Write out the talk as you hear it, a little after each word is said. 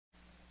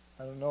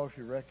I don't know if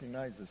you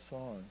recognize the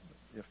song,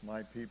 "If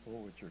my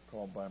people, which are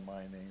called by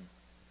my name,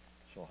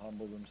 shall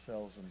humble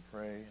themselves and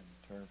pray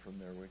and turn from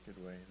their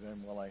wicked way,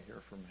 then will I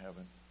hear from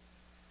heaven,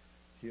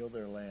 heal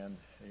their land."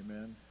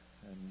 Amen.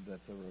 And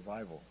that's a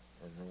revival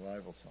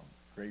song.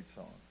 Great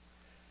song.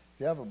 If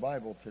you have a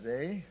Bible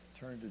today,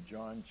 turn to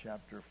John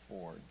chapter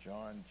 4.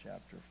 John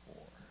chapter 4.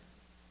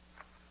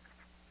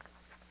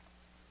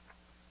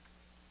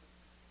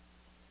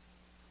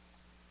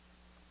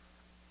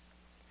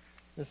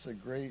 This is a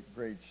great,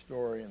 great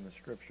story in the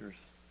Scriptures.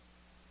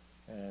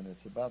 And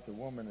it's about the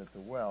woman at the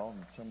well.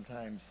 And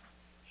sometimes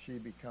she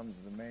becomes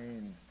the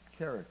main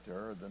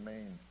character, or the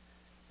main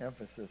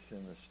emphasis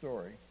in the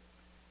story.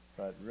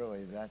 But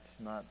really, that's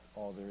not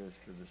all there is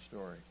to the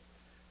story.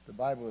 The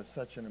Bible is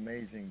such an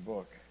amazing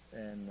book.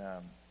 And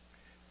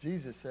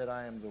Jesus said,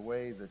 "I am the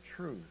way, the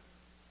truth,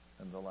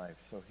 and the life."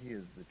 So he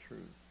is the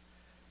truth.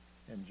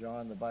 In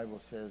John, the Bible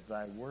says,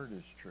 "Thy word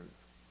is truth."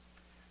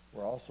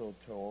 We're also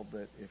told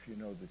that if you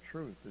know the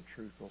truth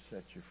will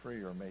set you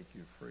free or make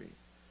you free.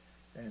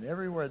 And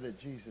everywhere that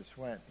Jesus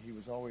went, he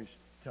was always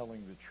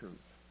telling the truth.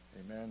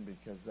 Amen?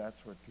 Because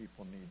that's what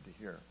people need to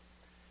hear.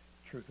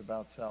 Truth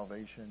about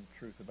salvation,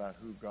 truth about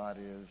who God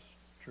is,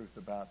 truth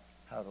about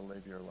how to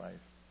live your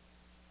life.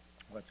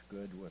 What's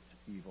good, what's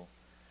evil.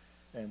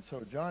 And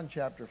so John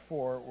chapter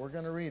 4, we're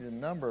going to read a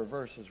number of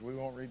verses. We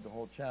won't read the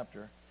whole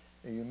chapter.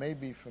 And you may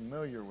be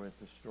familiar with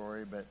the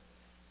story, but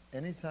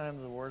anytime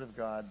the Word of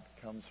God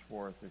comes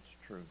forth, it's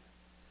truth.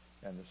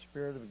 And the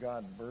Spirit of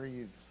God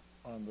breathes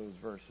on those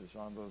verses,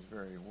 on those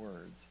very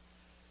words.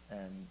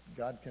 And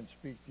God can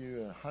speak to you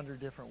in 100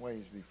 different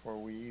ways before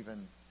we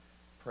even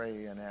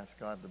pray and ask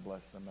God to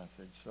bless the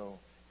message. So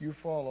you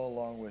follow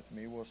along with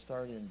me. We'll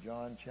start in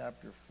John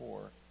chapter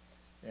 4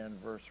 and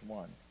verse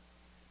 1.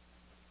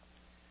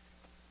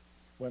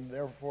 "When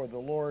therefore the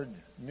Lord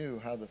knew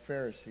how the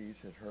Pharisees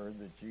had heard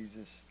that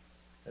Jesus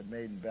had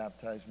made and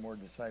baptized more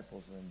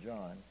disciples than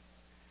John,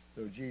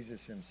 though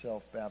Jesus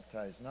himself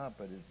baptized not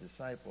but his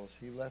disciples,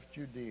 he left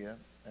Judea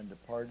and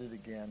departed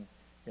again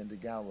into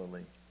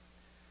Galilee.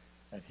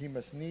 And he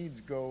must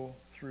needs go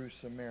through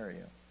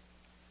Samaria.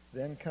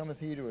 Then cometh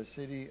he to a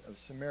city of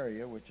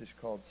Samaria, which is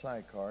called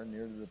Sychar,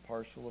 near to the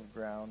parcel of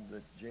ground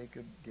that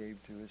Jacob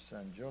gave to his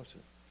son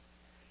Joseph.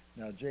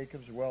 Now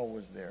Jacob's well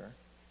was there.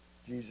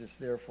 Jesus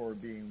therefore,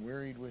 being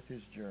wearied with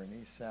his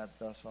journey, sat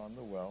thus on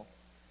the well,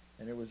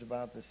 and it was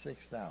about the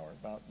 6th hour,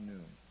 about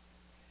noon.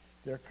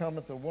 There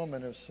cometh a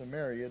woman of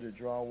Samaria to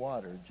draw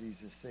water.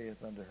 Jesus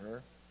saith unto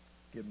her,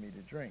 Give me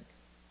to drink.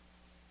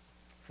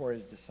 For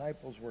his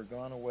disciples were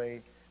gone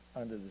away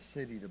unto the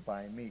city to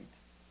buy meat.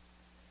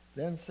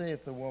 Then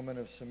saith the woman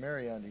of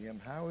Samaria unto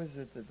him, How is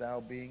it that thou,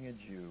 being a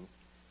Jew,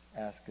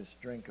 askest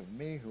drink of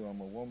me, who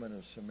am a woman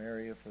of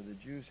Samaria? For the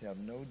Jews have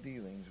no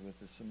dealings with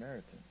the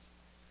Samaritans.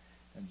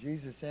 And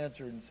Jesus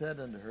answered and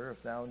said unto her,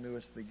 If thou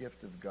knewest the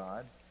gift of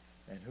God,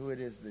 and who it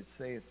is that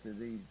saith to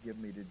thee, Give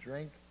me to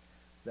drink,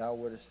 thou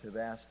wouldest have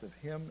asked of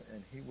him,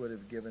 and he would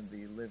have given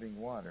thee living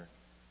water.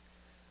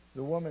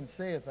 The woman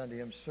saith unto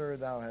him, Sir,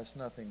 thou hast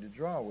nothing to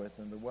draw with,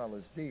 and the well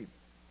is deep.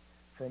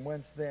 From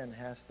whence then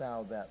hast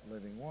thou that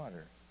living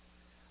water?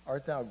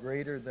 Art thou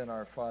greater than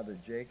our father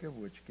Jacob,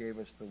 which gave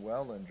us the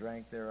well, and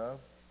drank thereof,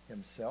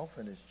 himself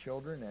and his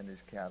children and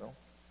his cattle?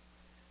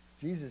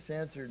 Jesus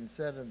answered and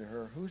said unto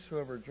her,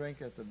 Whosoever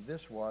drinketh of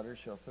this water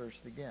shall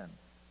thirst again.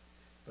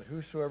 But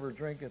whosoever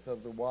drinketh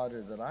of the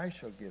water that I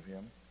shall give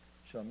him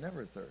shall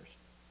never thirst.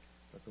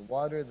 But the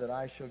water that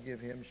I shall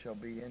give him shall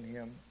be in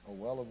him a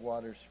well of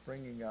water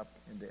springing up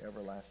into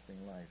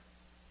everlasting life.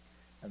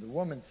 And the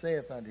woman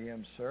saith unto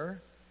him,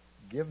 Sir,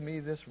 give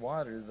me this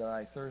water that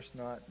I thirst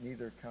not,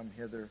 neither come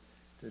hither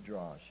to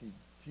draw. She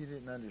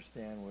didn't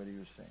understand what he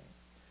was saying.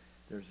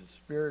 There's a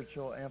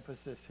spiritual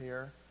emphasis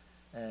here,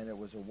 and it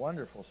was a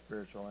wonderful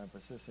spiritual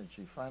emphasis, and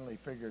she finally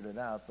figured it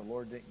out. The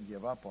Lord didn't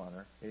give up on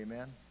her.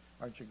 Amen?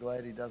 Aren't you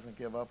glad he doesn't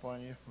give up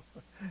on you?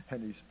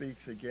 And he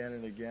speaks again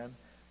and again.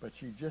 But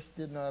she just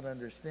did not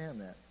understand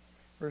that.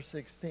 Verse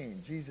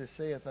 16, Jesus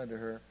saith unto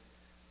her,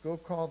 Go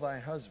call thy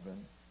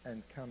husband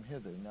and come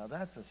hither. Now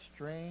that's a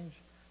strange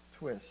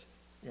twist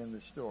in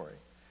the story.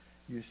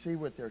 You see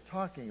what they're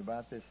talking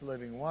about, this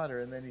living water,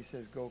 and then he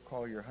says, Go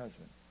call your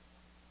husband.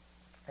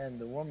 And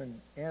the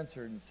woman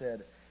answered and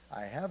said,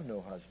 I have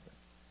no husband.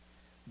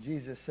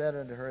 Jesus said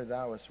unto her,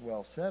 Thou hast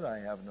well said, I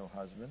have no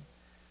husband.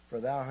 For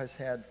thou hast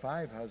had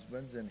 5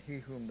 husbands, and he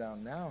whom thou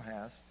now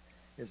hast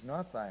is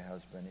not thy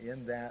husband.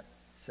 In that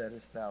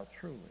saidst thou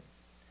truly.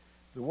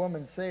 The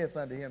woman saith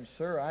unto him,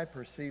 Sir, I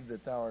perceive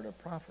that thou art a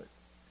prophet.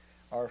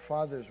 Our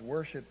fathers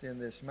worshipped in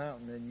this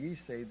mountain, and ye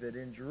say that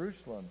in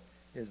Jerusalem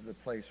is the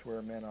place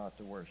where men ought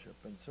to worship.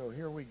 And so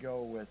here we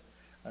go with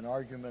an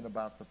argument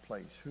about the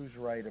place. Who's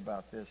right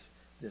about this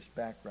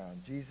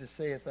background? Jesus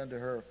saith unto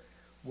her,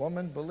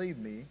 Woman, believe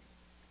me,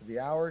 the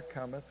hour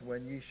cometh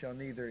when ye shall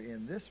neither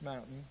in this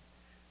mountain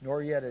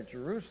nor yet at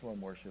Jerusalem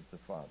worship the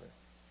Father.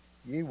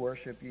 Ye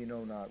worship ye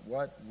know not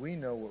what. We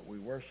know what we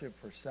worship,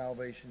 for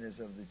salvation is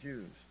of the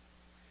Jews.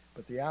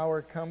 But the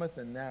hour cometh,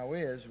 and now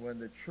is, when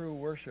the true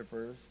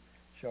worshipers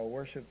shall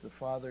worship the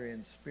Father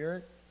in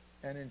spirit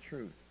and in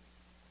truth.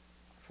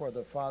 For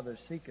the Father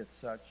seeketh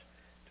such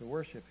to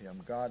worship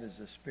him. God is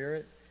a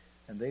spirit,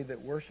 and they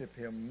that worship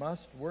him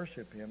must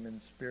worship him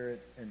in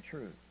spirit and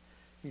truth.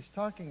 He's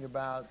talking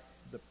about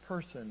the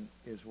person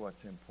is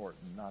what's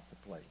important, not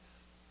the place.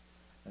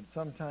 And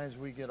sometimes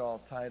we get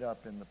all tied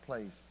up in the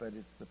place, but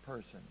it's the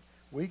person.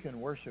 We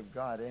can worship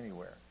God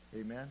anywhere.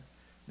 Amen?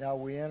 Now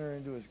we enter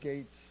into his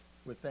gates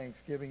with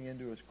thanksgiving,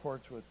 into his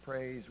courts with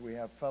praise. We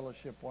have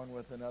fellowship one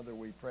with another.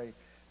 We pray.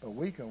 But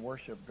we can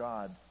worship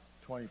God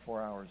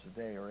 24 hours a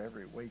day, or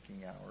every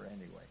waking hour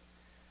anyway.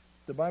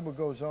 The Bible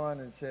goes on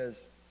and says,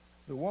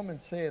 the woman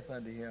saith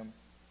unto him,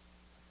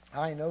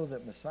 I know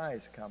that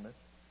Messiah cometh,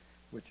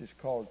 which is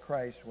called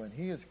Christ. When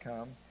he is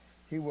come,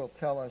 he will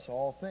tell us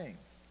all things.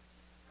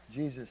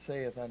 Jesus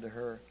saith unto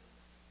her,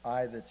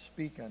 I that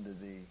speak unto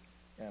thee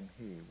am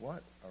he.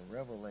 What a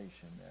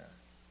revelation there.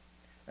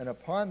 And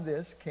upon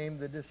this came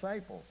the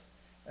disciples,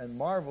 and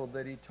marveled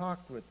that he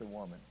talked with the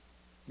woman.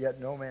 Yet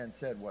no man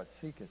said, What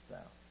seekest thou?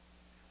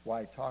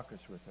 Why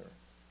talkest with her?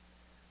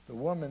 The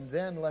woman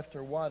then left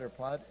her water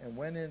pot, and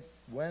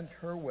went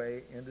her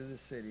way into the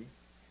city,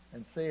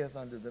 and saith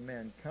unto the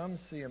men, Come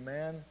see a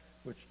man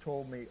which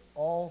told me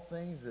all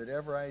things that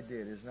ever I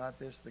did. Is not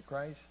this the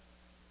Christ?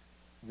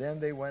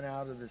 Then they went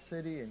out of the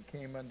city, and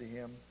came unto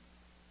him.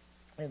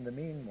 In the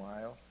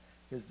meanwhile,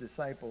 his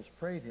disciples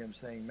prayed him,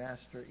 saying,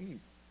 Master, eat.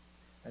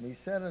 And he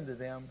said unto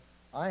them,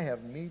 I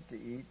have meat to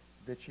eat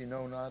that ye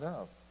know not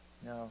of.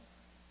 Now,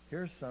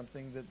 here's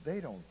something that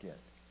they don't get.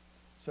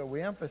 So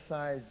we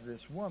emphasize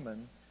this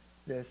woman,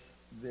 this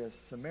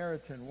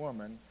Samaritan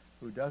woman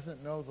who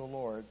doesn't know the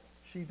Lord.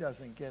 She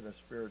doesn't get a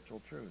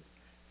spiritual truth.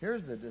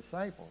 Here's the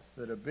disciples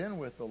that have been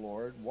with the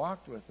Lord,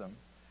 walked with them,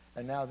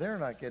 and now they're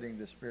not getting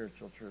the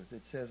spiritual truth.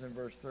 It says in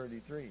verse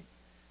 33,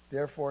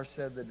 Therefore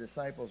said the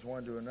disciples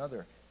one to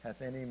another,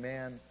 Hath any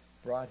man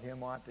brought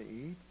him aught to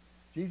eat?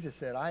 Jesus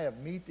said, I have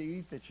meat to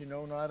eat that you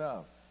know not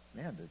of.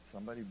 Man, did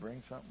somebody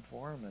bring something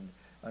for him? And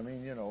I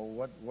mean, you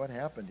know, what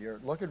happened here?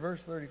 Look at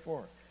verse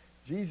 34.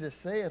 Jesus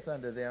saith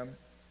unto them,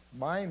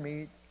 My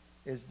meat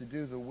is to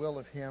do the will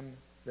of him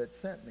that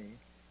sent me,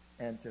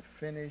 and to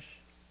finish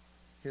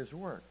his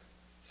work.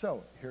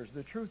 So, here's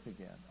the truth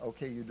again.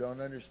 Okay, you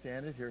don't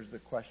understand it. Here's the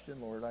question,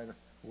 Lord,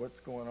 what's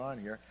going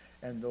on here?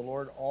 And the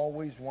Lord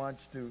always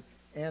wants to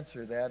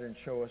answer that and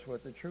show us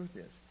what the truth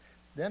is.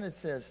 Then it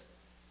says,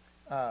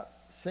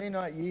 Say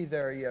not ye,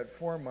 there are yet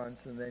 4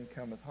 months, and then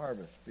cometh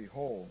harvest.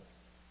 Behold,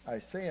 I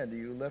say unto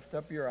you, lift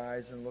up your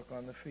eyes and look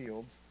on the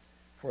fields,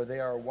 for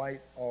they are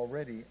white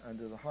already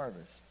unto the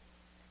harvest.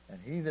 And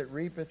he that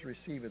reapeth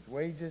receiveth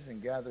wages,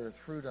 and gathereth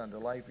fruit unto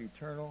life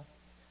eternal,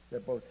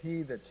 that both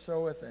he that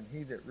soweth and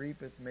he that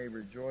reapeth may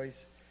rejoice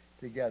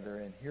together.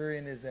 And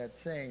herein is that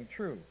saying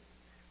true,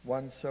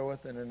 one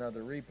soweth and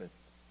another reapeth.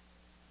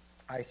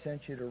 I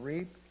sent you to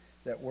reap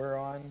that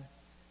whereon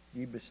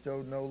ye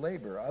bestowed no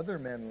labor. Other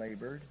men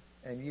labored,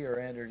 and ye are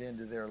entered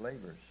into their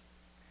labors.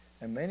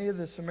 And many of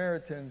the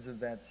Samaritans of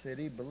that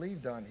city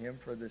believed on him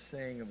for the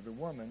saying of the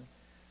woman,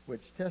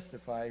 which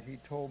testified, He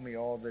told me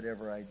all that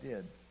ever I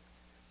did.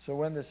 So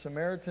when the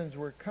Samaritans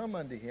were come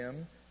unto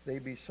him, they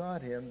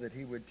besought him that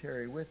he would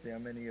tarry with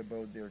them, and he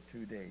abode there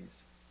 2 days.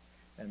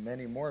 And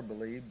many more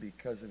believed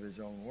because of his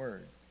own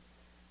word,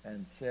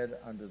 and said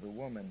unto the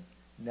woman,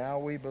 Now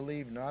we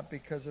believe not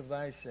because of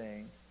thy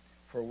saying,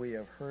 for we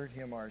have heard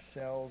him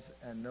ourselves,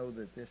 and know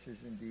that this is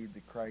indeed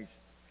the Christ,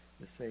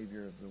 the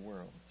Savior of the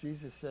world.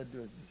 Jesus said to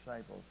his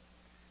disciples,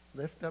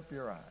 Lift up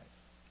your eyes,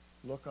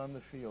 look on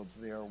the fields,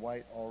 they are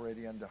white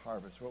already unto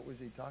harvest. What was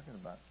he talking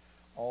about?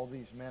 All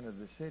these men of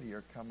the city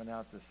are coming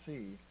out to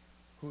see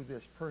who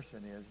this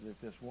person is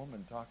that this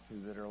woman talked to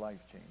that her life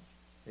changed.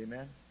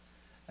 Amen?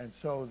 And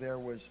so there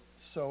was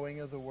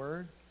sowing of the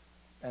word,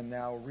 and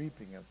now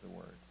reaping of the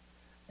word.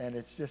 And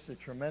it's just a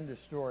tremendous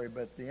story.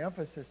 But the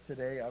emphasis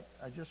today,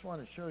 I just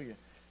want to show you.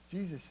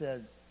 Jesus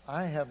said,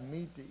 I have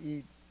meat to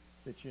eat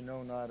that you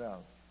know not of.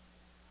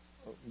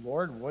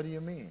 Lord, what do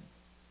you mean?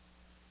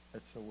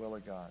 It's the will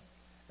of God.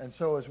 And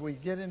so as we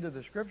get into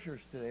the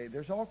scriptures today,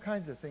 there's all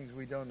kinds of things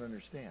we don't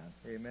understand.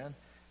 Amen?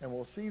 And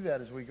we'll see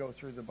that as we go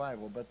through the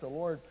Bible. But the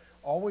Lord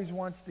always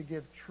wants to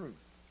give truth.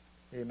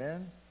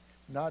 Amen?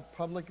 Not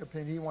public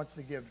opinion. He wants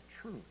to give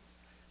truth.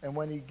 And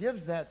when he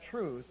gives that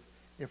truth,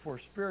 if we're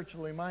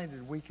spiritually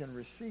minded, we can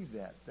receive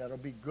that. That'll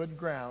be good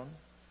ground.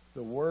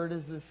 The word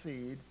is the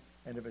seed.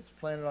 And if it's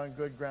planted on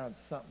good ground,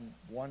 something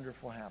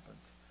wonderful happens.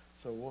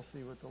 So we'll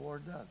see what the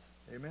Lord does.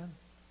 Amen?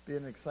 Be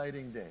an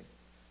exciting day.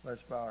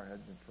 Let's bow our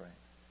heads and pray.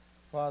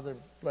 Father,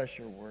 bless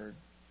your word.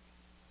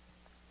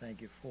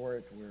 Thank you for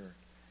it.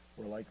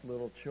 We're like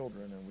little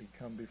children, and we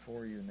come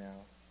before you now.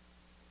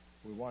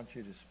 We want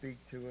you to speak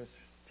to us,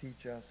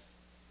 teach us,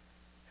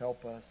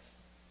 help us,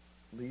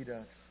 lead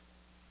us.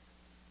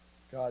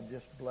 God,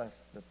 just bless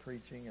the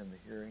preaching and the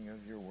hearing of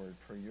your word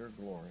for your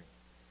glory.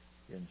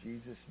 In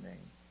Jesus'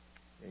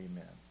 name,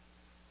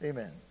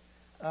 amen.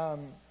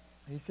 Amen.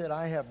 He said,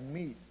 I have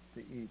meat to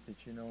eat that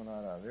you know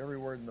not of. Every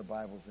word in the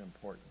Bible is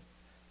important.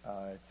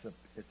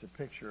 It's a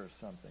picture of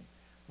something.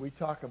 we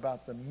talk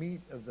about the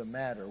meat of the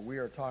matter. We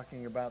are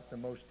talking about the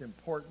most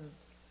important,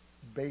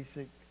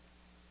 basic,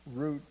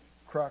 root,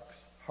 crux,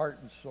 heart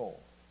and soul.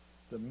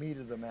 The meat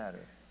of the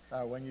matter.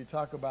 When you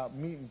talk about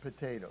meat and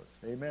potatoes,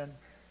 amen?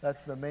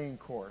 That's the main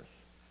course.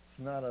 It's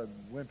not a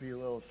wimpy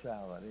little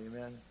salad,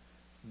 amen?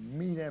 It's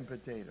meat and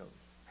potatoes.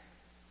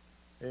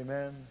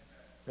 Amen?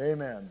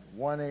 Amen.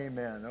 One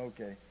amen.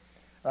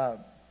 Okay.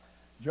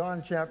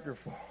 John chapter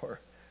 4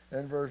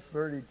 and verse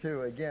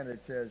 32, again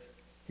it says,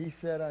 he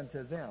said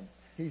unto them.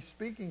 He's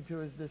speaking to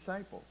his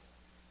disciples.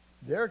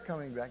 They're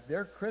coming back.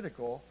 They're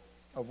critical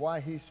of why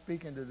he's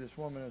speaking to this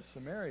woman of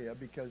Samaria,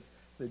 because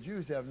the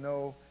Jews have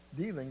no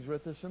dealings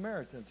with the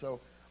Samaritans.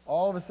 So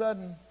all of a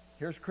sudden,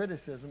 here's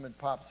criticism. It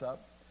pops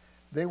up.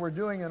 They were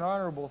doing an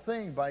honorable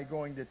thing by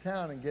going to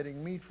town and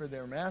getting meat for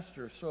their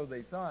master, so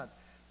they thought.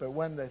 But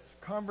when the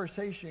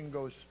conversation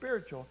goes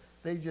spiritual,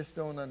 they just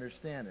don't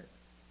understand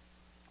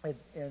it.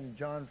 In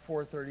John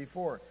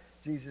 4:34,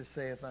 Jesus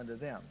saith unto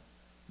them,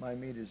 my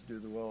meat is do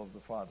the will of the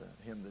Father,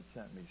 him that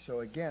sent me.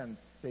 So again,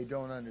 they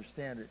don't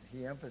understand it.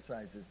 He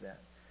emphasizes that.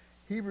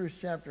 Hebrews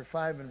chapter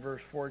 5 and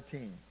verse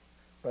 14.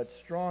 But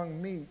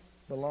strong meat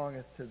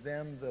belongeth to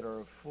them that are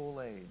of full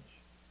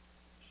age.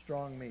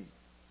 Strong meat.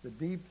 The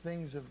deep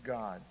things of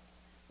God.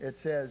 It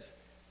says,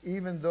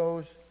 even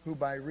those who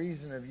by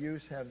reason of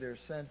use have their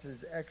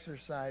senses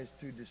exercised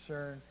to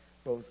discern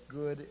both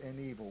good and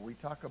evil. We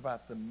talk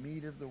about the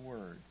meat of the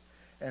Word.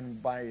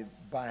 And by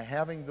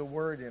having the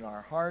Word in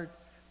our heart,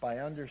 by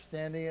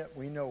understanding it,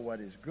 we know what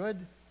is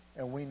good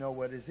and we know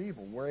what is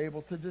evil. We're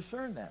able to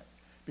discern that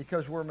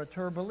because we're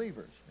mature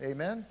believers.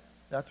 Amen?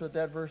 That's what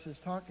that verse is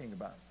talking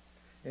about.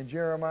 In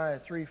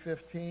Jeremiah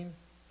 3:15,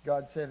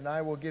 God said, and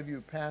I will give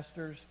you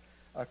pastors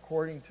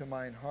according to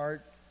mine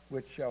heart,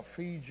 which shall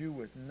feed you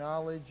with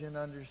knowledge and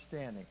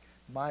understanding.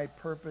 My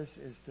purpose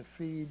is to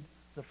feed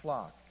the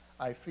flock.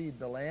 I feed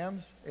the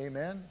lambs,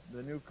 amen,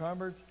 the new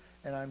converts,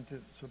 and I'm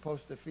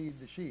supposed to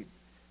feed the sheep,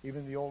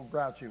 even the old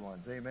grouchy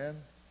ones, amen?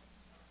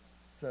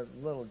 It's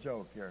a little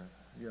joke here,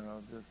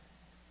 just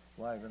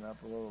liven up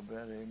a little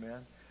bit,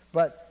 amen?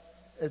 But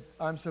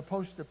I'm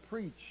supposed to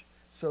preach,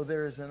 so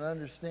there is an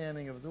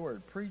understanding of the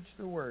Word. Preach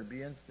the Word,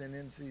 be instant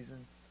in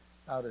season,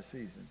 out of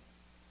season.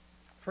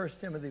 1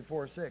 Timothy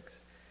 4:6.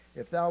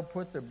 If thou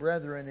put the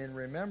brethren in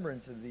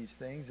remembrance of these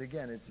things,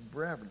 again, it's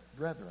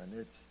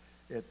brethren,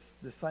 it's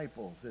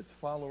disciples, it's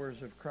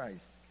followers of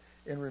Christ.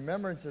 In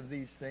remembrance of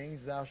these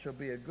things, thou shalt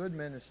be a good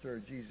minister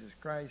of Jesus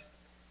Christ,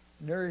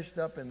 nourished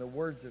up in the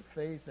words of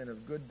faith and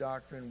of good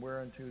doctrine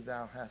whereunto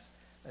thou hast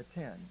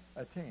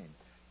attained.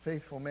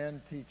 Faithful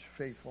men teach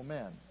faithful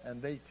men,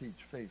 and they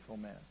teach faithful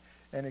men.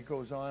 And it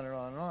goes on and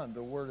on and on.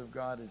 The Word of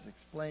God is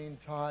explained,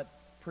 taught,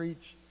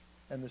 preached,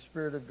 and the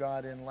Spirit of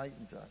God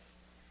enlightens us.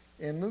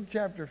 In Luke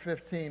chapter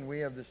 15, we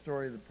have the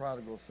story of the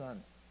prodigal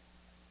son.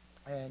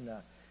 And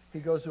he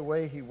goes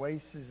away, he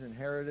wastes his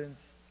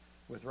inheritance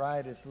with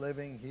riotous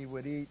living. He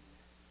would eat,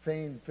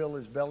 fain fill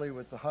his belly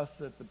with the husks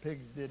that the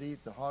pigs did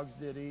eat, the hogs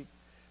did eat.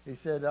 He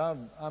said,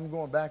 I'm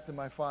going back to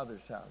my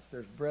father's house.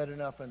 There's bread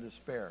enough and to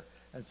spare.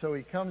 And so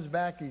he comes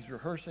back, he's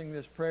rehearsing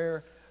this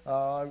prayer.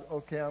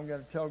 Okay, I'm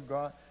going to tell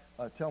God,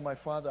 tell my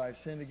father I've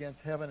sinned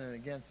against heaven and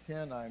against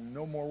him. I'm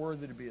no more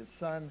worthy to be his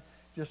son.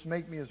 Just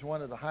make me as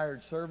one of the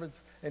hired servants.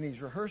 And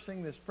he's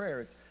rehearsing this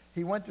prayer.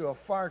 He went to a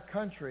far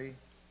country.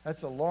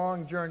 That's a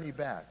long journey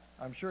back.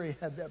 I'm sure he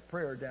had that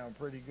prayer down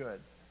pretty good.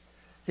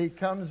 He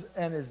comes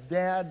and his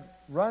dad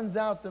runs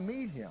out to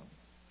meet him.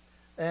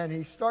 And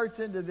he starts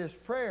into this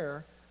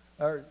prayer,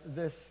 or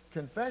this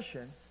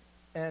confession.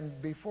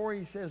 And before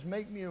he says,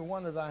 make me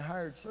one of thy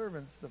hired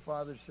servants, the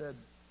father said,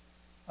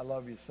 I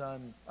love you,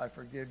 son. I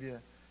forgive you.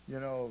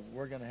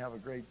 We're going to have a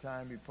great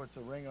time. He puts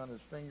a ring on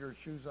his finger,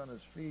 shoes on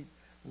his feet,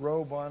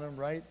 robe on him,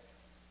 right?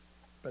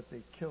 But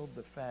they killed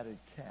the fatted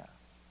calf.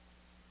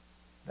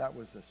 That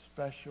was a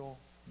special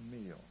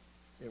meal.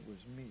 It was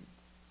meat.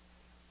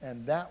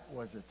 And that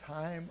was a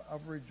time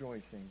of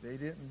rejoicing. They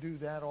didn't do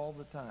that all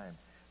the time,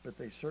 but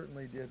they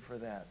certainly did for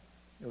that.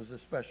 It was a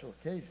special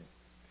occasion.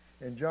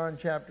 In John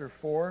chapter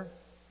 4,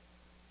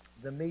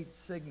 the meat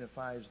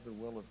signifies the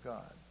will of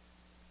God.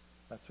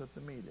 That's what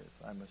the meat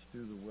is. I must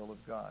do the will of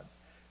God.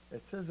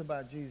 It says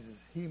about Jesus,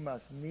 he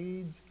must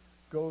needs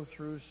go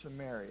through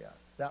Samaria.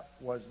 That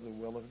was the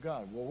will of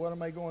God. Well, what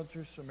am I going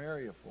through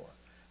Samaria for?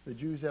 The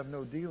Jews have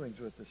no dealings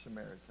with the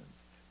Samaritans.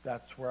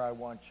 That's where I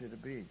want you to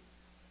be.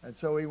 And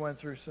so he went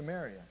through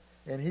Samaria.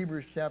 In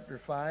Hebrews chapter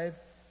 5,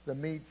 the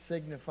meat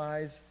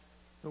signifies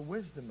the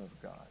wisdom of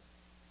God.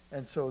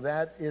 And so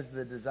that is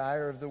the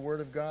desire of the Word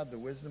of God, the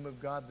wisdom of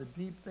God, the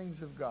deep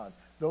things of God.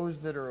 Those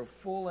that are of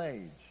full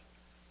age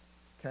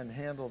can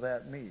handle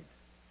that meat.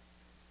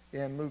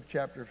 In Luke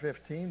chapter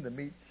 15, the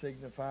meat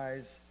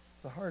signifies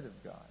the heart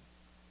of God.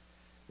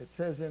 It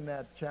says in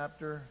that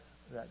chapter,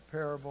 that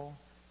parable,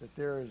 that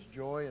there is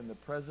joy in the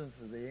presence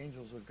of the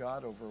angels of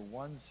God over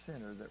one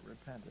sinner that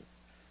repenteth.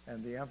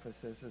 And the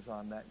emphasis is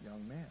on that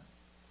young man.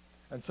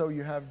 And so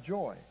you have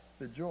joy,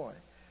 the joy.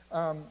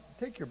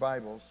 Take your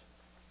Bibles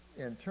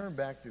and turn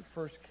back to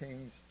 1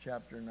 Kings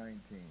chapter 19.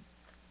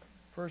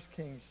 1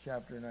 Kings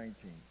chapter 19.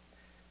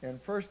 In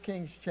 1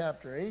 Kings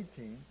chapter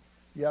 18,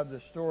 you have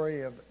the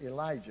story of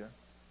Elijah,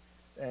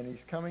 and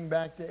he's coming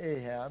back to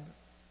Ahab,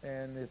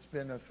 and it's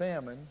been a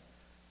famine,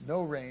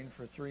 no rain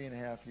for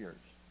 3.5 years.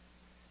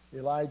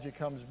 Elijah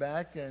comes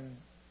back, and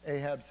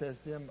Ahab says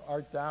to him,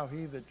 "Art thou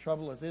he that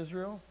troubleth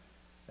Israel?"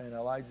 And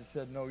Elijah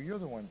said, "No, you're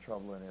the one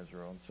troubling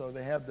Israel." And so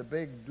they have the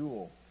big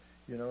duel.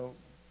 You know,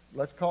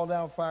 let's call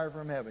down fire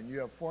from heaven. You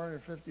have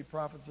 450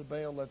 prophets of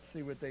Baal. Let's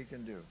see what they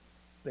can do.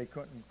 They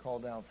couldn't call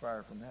down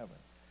fire from heaven.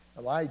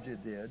 Elijah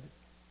did.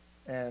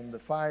 And the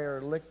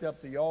fire licked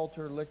up the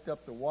altar, licked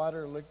up the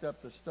water, licked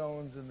up the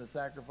stones and the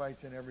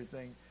sacrifice and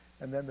everything.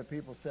 And then the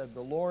people said,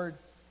 "The Lord,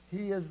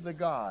 he is the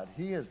God.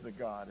 He is the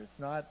God. It's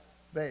not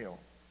Baal."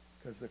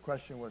 Because the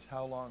question was,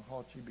 how long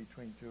halt ye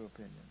between two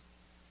opinions?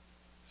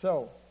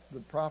 So, the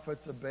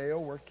prophets of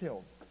Baal were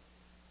killed.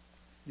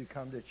 You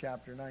come to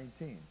chapter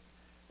 19.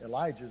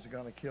 Elijah's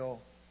going to kill,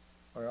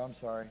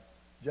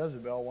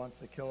 Jezebel wants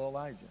to kill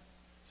Elijah.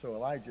 So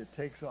Elijah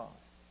takes off.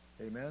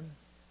 Amen?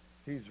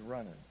 He's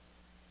running.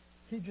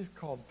 He just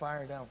called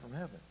fire down from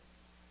heaven.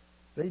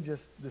 They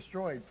just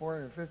destroyed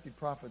 450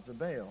 prophets of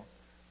Baal.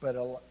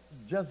 But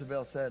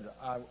Jezebel said,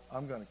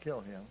 I'm going to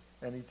kill him.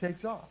 And he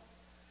takes off.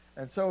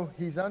 And so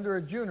he's under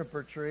a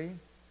juniper tree.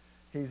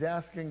 He's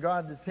asking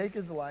God to take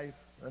his life.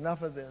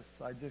 Enough of this.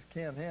 I just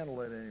can't handle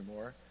it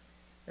anymore.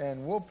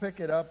 And we'll pick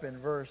it up in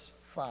verse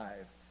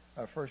 5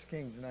 of 1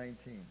 Kings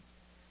 19.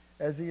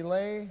 As he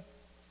lay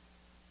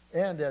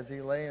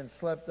and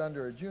slept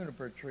under a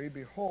juniper tree,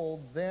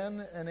 behold,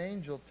 then an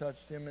angel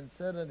touched him and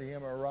said unto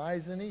him,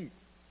 Arise and eat.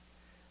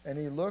 And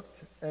he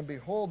looked, and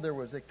behold, there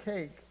was a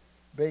cake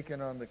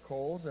baking on the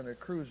coals, and a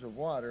cruse of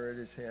water at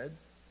his head.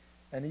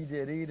 And he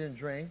did eat and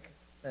drink,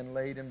 and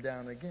laid him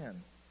down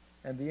again.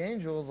 And the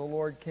angel of the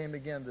Lord came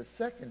again the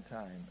second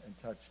time, and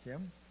touched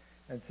him,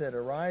 and said,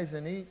 Arise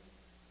and eat,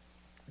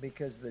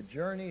 because the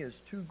journey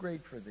is too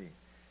great for thee.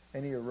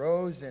 And he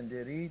arose, and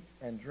did eat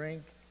and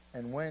drink,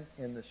 and went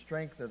in the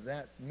strength of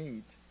that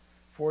meat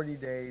 40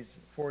 days,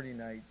 40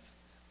 nights,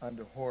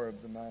 unto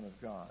Horeb, the mount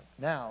of God.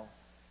 Now,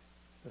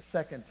 the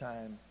second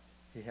time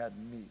he had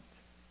meat.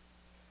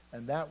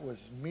 And that was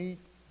meat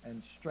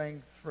and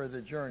strength for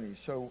the journey.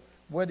 So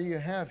what do you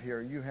have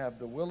here? You have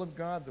the will of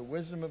God, the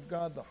wisdom of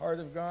God, the heart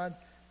of God,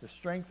 the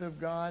strength of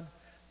God.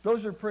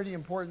 Those are pretty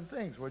important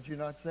things, would you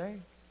not say?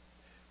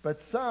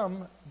 But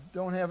some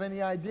don't have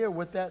any idea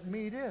what that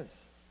meat is.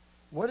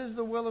 What is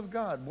the will of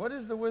God? What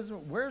is the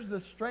wisdom? Where's the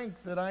strength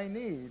that I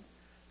need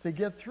to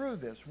get through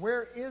this?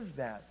 Where is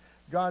that?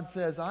 God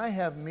says, I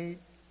have meat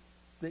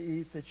to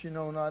eat that you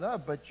know not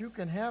of, but you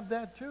can have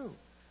that too,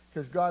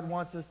 because God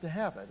wants us to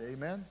have it.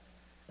 Amen?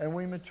 And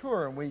we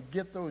mature and we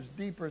get those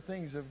deeper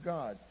things of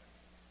God.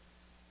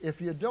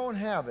 If you don't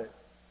have it,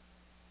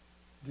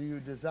 do you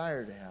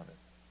desire to have it?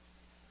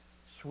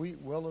 Sweet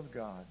will of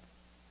God.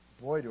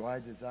 Boy, do I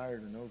desire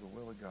to know the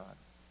will of God.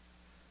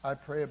 I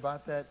pray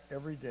about that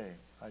every day.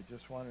 I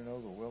just want to know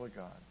the will of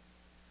God.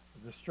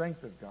 The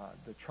strength of God.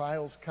 The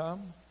trials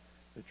come,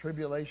 the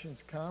tribulations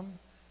come,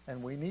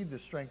 and we need the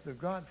strength of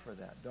God for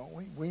that, don't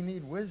we? We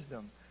need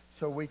wisdom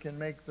so we can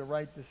make the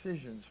right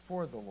decisions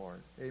for the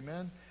Lord.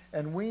 Amen?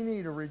 And we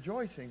need a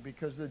rejoicing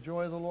because the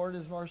joy of the Lord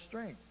is our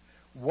strength.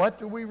 What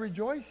do we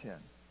rejoice in?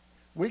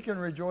 We can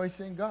rejoice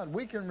in God.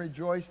 We can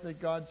rejoice that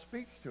God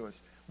speaks to us.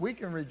 We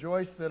can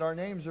rejoice that our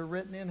names are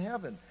written in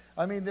heaven.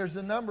 I mean, there's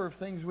a number of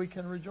things we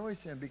can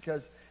rejoice in,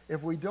 because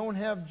if we don't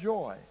have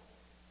joy,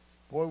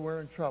 boy,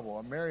 we're in trouble.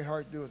 A merry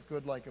heart doeth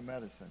good like a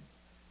medicine.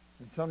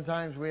 And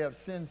sometimes we have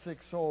sin-sick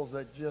souls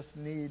that just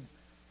need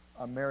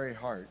a merry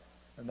heart,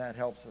 and that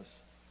helps us.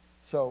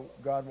 So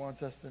God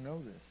wants us to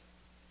know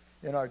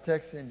this. In our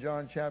text in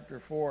John chapter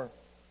 4,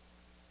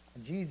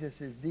 Jesus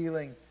is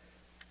dealing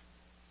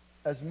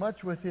as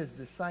much with his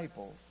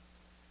disciples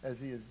as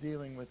he is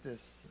dealing with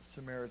this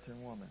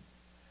Samaritan woman.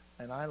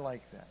 And I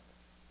like that,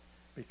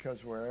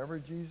 because wherever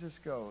Jesus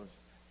goes,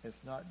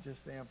 it's not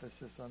just the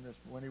emphasis on this.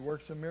 When he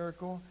works a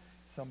miracle,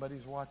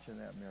 somebody's watching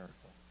that miracle.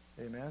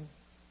 Amen?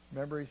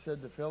 Remember he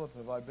said to Philip,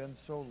 have I been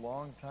so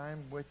long time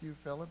with you,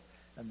 Philip,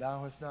 and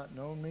thou hast not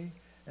known me?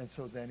 And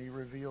so then he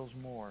reveals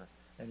more,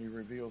 and he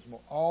reveals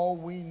more. All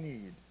we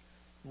need,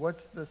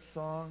 what's the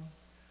song?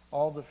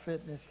 All the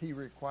fitness he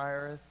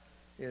requireth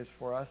is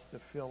for us to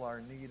feel our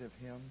need of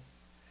him.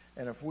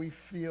 And if we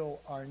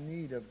feel our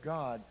need of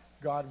God,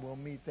 God will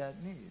meet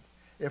that need.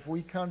 If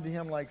we come to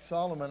him like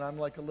Solomon, I'm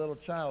like a little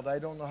child. I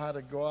don't know how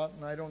to go out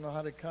and I don't know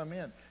how to come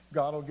in.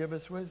 God will give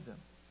us wisdom.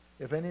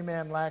 If any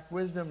man lack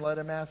wisdom, let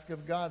him ask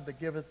of God that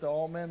giveth to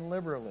all men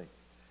liberally.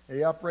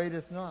 He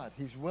upbraideth not.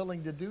 He's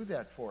willing to do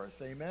that for us.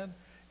 Amen?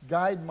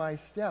 Guide my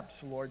steps,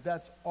 Lord.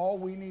 That's all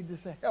we need to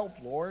say. Help,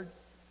 Lord.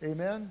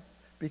 Amen?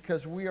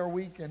 Because we are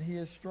weak and he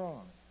is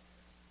strong.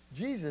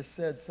 Jesus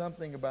said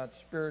something about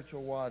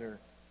spiritual water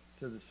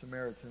to the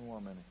Samaritan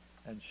woman,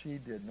 and she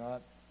did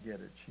not get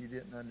it. She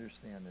didn't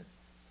understand it.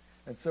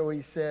 And so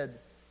he said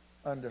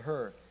unto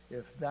her,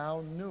 if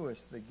thou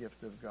knewest the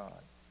gift of God,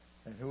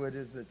 and who it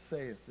is that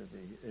saith to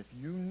thee, if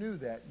you knew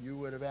that, you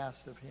would have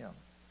asked of him.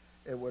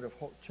 It would have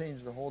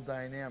changed the whole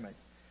dynamic.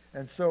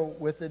 And so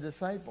with the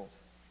disciples,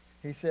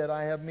 He said,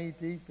 I have meat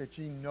to eat that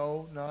ye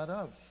know not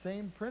of.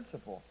 Same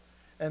principle.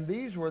 And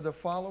these were the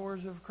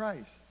followers of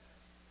Christ.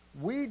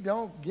 We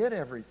don't get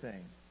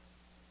everything.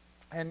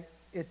 And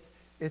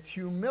it's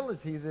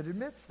humility that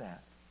admits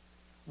that.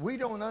 We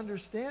don't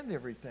understand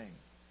everything.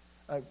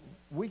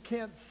 We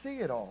can't see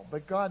it all,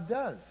 but God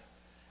does.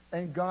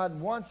 And God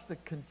wants to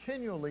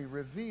continually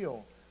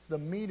reveal the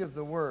meat of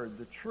the Word,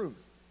 the truth.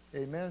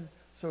 Amen?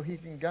 So He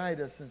can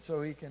guide us and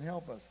so He can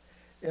help us.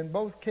 In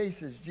both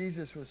cases,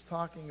 Jesus was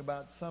talking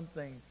about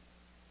something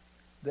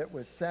that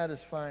was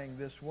satisfying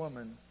this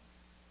woman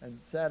and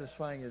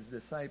satisfying His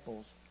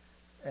disciples,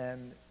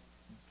 and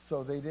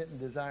so they didn't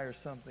desire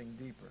something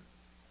deeper.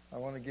 I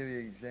want to give you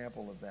an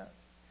example of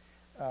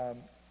that.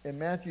 In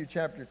Matthew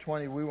chapter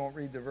 20, we won't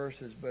read the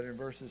verses, but in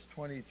verses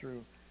 20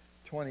 through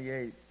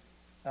 28,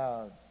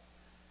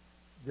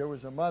 there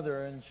was a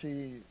mother, and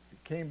she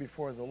came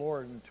before the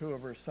Lord, and two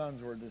of her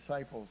sons were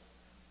disciples.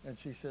 And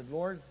she said,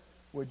 Lord,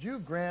 would you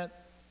grant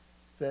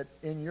that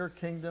in your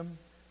kingdom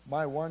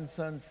my one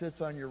son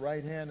sits on your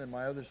right hand and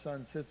my other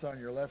son sits on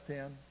your left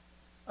hand?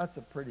 That's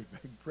a pretty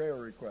big prayer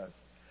request.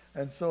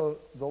 And so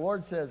the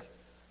Lord says,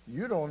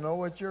 you don't know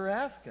what you're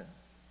asking.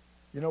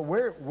 You know,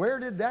 where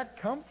did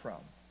that come from?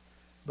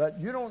 But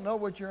you don't know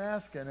what you're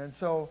asking. And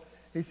so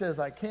He says,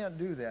 I can't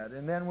do that.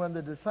 And then when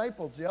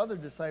the other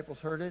disciples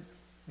heard it,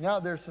 now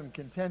there's some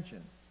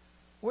contention.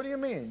 What do you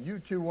mean? You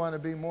two want to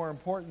be more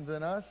important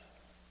than us?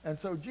 And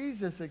so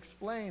Jesus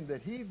explained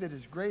that he that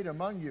is great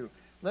among you,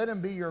 let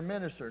him be your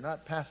minister,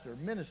 not pastor,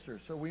 minister.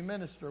 So we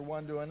minister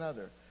one to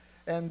another.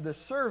 And the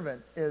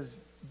servant is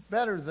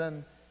better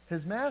than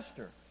his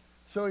master.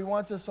 So He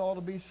wants us all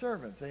to be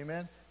servants.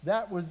 Amen?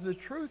 That was the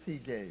truth He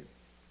gave.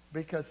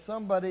 Because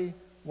somebody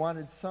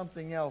wanted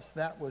something else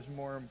that was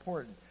more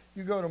important.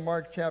 You go to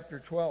Mark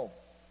chapter 12.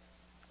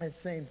 It's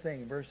the same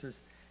thing, verses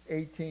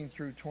 18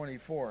 through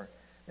 24.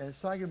 And it's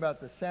talking about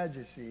the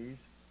Sadducees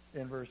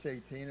in verse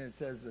 18. And it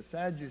says the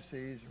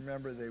Sadducees,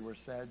 remember they were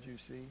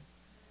Sadducee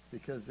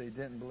because they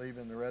didn't believe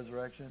in the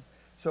resurrection.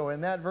 So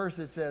in that verse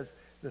it says,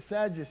 the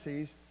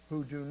Sadducees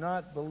who do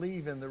not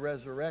believe in the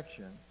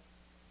resurrection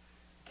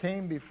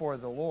came before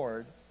the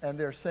Lord, and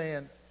they're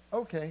saying,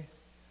 okay,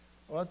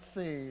 let's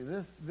see,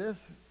 this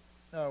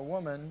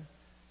woman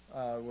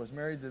was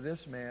married to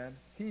this man.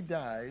 He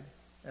died,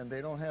 and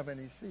they don't have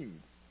any seed,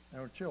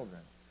 no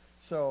children.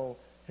 So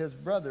his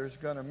brother's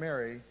going to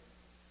marry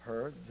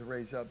her to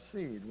raise up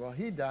seed. Well,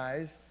 he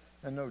dies,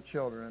 and no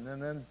children.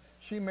 And then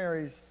she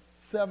marries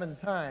 7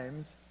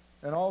 times,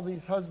 and all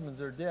these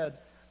husbands are dead.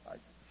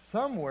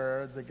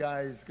 Somewhere the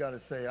guy's got to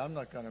say, I'm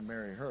not going to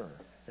marry her.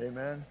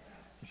 Amen?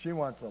 She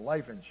wants a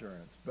life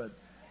insurance.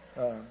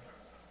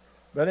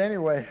 But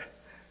anyway,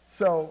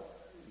 so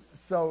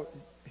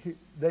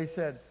they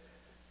said,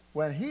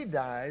 when he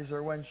dies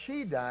or when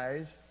she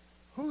dies,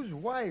 whose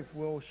wife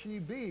will she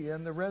be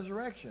in the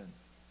resurrection?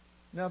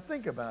 Now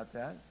think about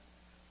that.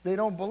 They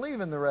don't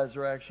believe in the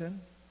resurrection,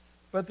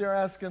 but they're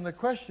asking the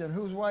question,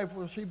 whose wife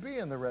will she be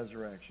in the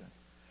resurrection?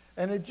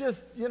 And it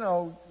just,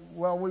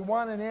 well, we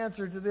want an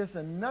answer to this,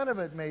 and none of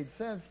it made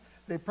sense.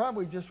 They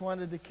probably just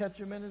wanted to catch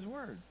him in his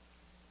word.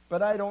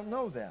 But I don't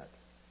know that.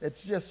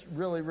 It's just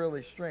really,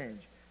 really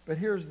strange. But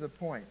here's the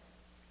point.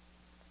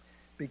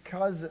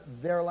 Because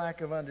of their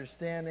lack of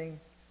understanding,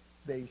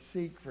 they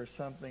seek for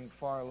something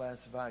far less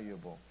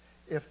valuable.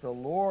 If the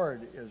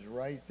Lord is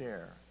right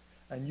there,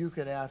 and you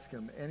could ask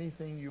Him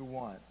anything you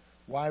want,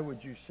 why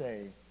would you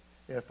say,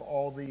 if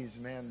all these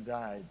men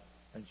died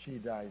and she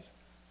dies,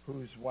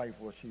 whose wife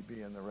will she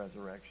be in the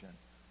resurrection?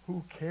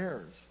 Who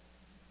cares?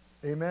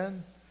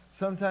 Amen?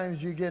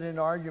 Sometimes you get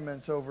into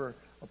arguments over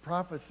a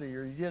prophecy,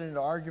 or you get into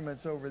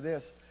arguments over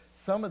this.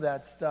 Some of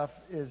that stuff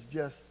is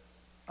just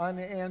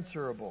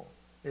unanswerable.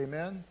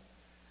 Amen?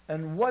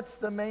 And what's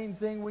the main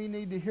thing we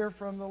need to hear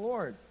from the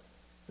Lord?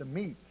 The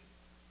meat.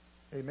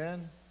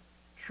 Amen?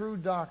 True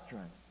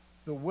doctrine.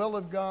 The will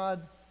of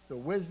God, the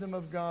wisdom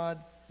of God,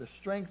 the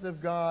strength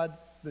of God,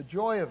 the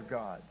joy of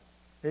God.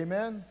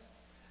 Amen?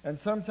 And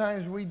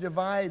sometimes we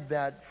divide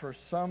that for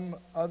some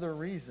other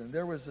reason.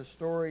 There was a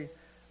story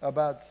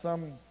about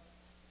some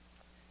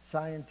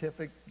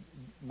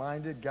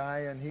scientific-minded guy,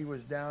 and he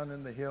was down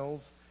in the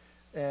hills,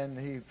 and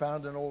he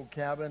found an old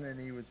cabin, and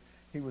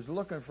he was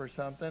looking for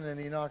something, and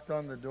he knocked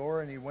on the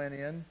door, and he went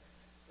in,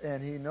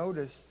 and he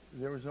noticed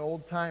there was an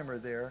old timer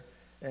there,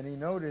 and he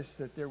noticed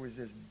that there was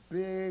this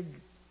big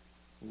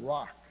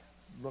rock,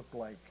 looked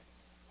like,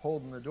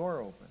 holding the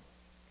door open.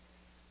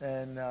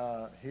 And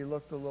he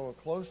looked a little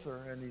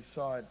closer, and he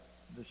saw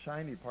the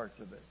shiny parts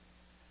of it.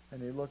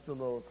 And he looked a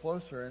little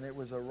closer, and it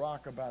was a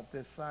rock about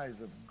this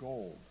size of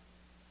gold.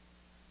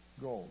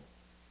 Gold.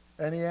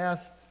 And he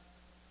asked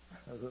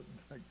the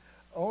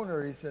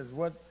owner, he says,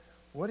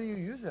 what do you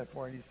use that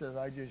for? And he says,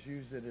 I just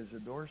used it as a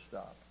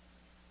doorstop,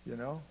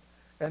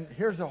 And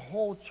here's a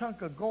whole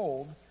chunk of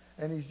gold,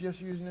 and he's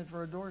just using it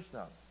for a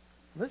doorstop.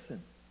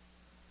 Listen,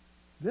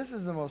 this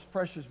is the most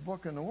precious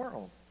book in the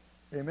world.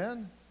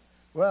 Amen?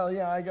 Well,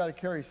 yeah, I got to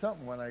carry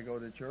something when I go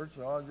to church,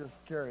 so I'll just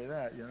carry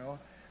that,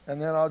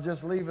 And then I'll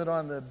just leave it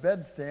on the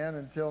bedstand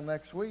until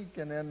next week,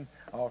 and then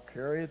I'll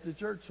carry it to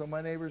church so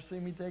my neighbors see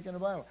me taking a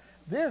Bible.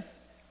 This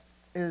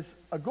is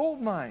a gold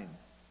mine.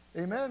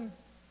 Amen?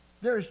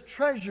 There's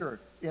treasure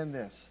in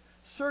this.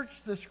 Search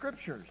the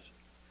Scriptures.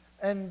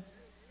 And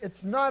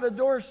it's not a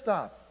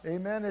doorstop.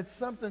 Amen? It's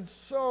something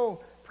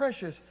so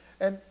precious.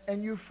 And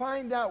you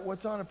find out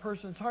what's on a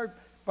person's heart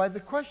by the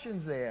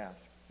questions they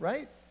ask,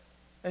 right?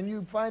 And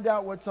you find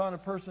out what's on a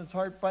person's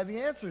heart by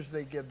the answers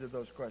they give to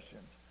those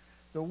questions.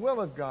 The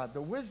will of God,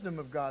 the wisdom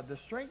of God, the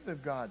strength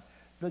of God,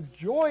 the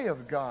joy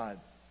of God.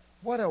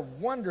 What a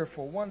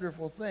wonderful,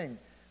 wonderful thing.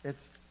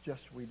 It's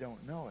just we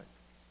don't know it.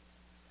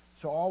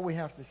 So all we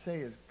have to say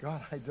is,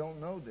 God, I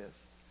don't know this.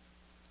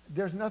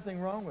 There's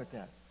nothing wrong with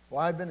that. Well,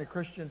 I've been a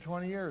Christian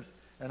 20 years,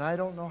 and I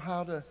don't know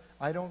how to,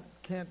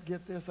 can't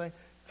get this.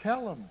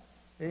 Tell him.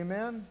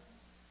 Amen?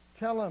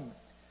 Tell him.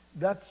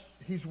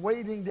 He's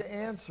waiting to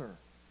answer.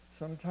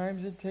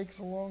 Sometimes it takes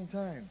a long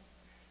time.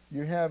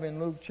 You have in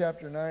Luke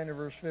chapter 9 and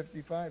verse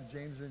 55,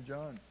 James and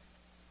John,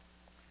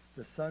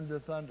 the sons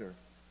of thunder.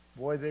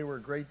 Boy, they were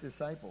great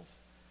disciples.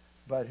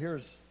 But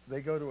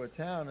they go to a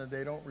town and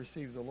they don't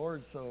receive the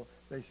Lord, so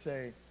they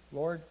say,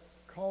 Lord,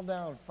 call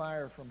down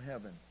fire from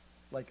heaven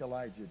like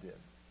Elijah did.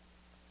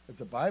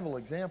 It's a Bible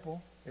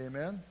example.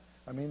 Amen?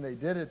 I mean, they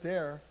did it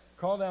there.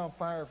 Call down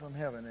fire from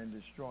heaven and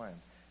destroy them.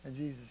 And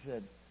Jesus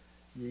said,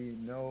 ye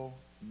know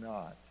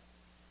not.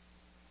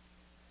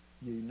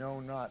 Ye know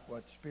not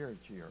what spirit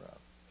ye are of.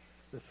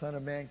 The Son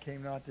of Man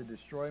came not to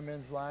destroy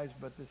men's lives,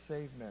 but to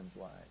save men's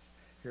lives.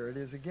 Here it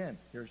is again.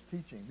 Here's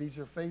teaching. These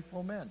are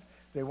faithful men.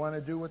 They want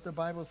to do what the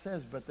Bible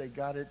says, but they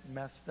got it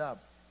messed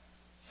up.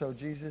 So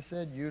Jesus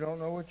said, you don't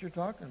know what you're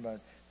talking about.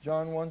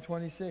 John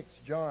 1:26,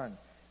 John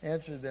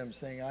answered them,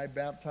 saying, I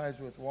baptize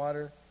with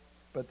water,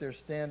 but there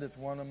standeth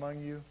one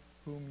among you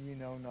whom ye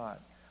know not.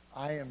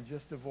 I am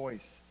just a voice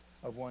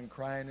of one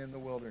crying in the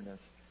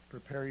wilderness,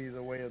 prepare ye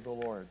the way of the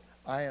Lord.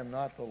 I am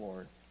not the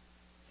Lord.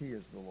 He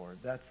is the Lord.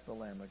 That's the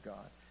Lamb of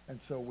God. And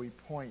so we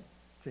point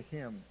to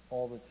him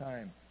all the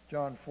time.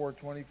 John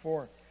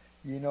 4:24,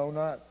 ye know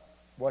not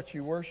what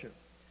you worship.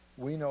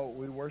 We know what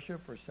we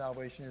worship, for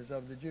salvation is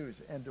of the Jews.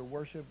 And to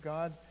worship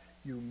God,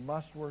 you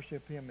must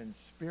worship him in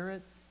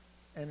spirit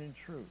and in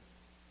truth.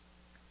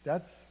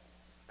 That's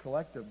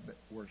collective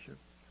worship,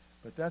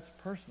 but that's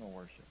personal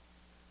worship.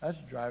 That's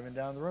driving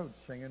down the road,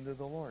 singing to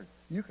the Lord.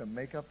 You can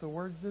make up the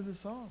words to the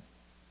song.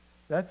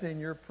 That's in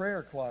your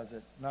prayer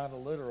closet, not a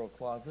literal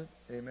closet.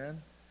 Amen?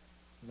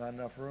 Not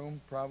enough room,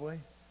 probably.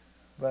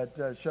 But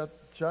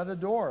shut a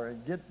door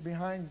and get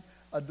behind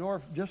a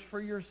door just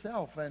for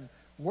yourself and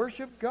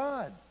worship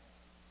God.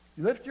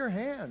 Lift your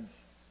hands.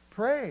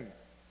 Pray.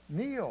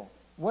 Kneel.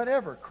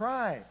 Whatever.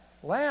 Cry.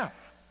 Laugh.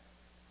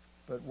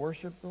 But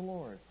worship the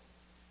Lord.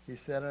 He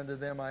said unto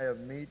them, I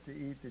have meat to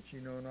eat that ye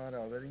know not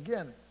of. And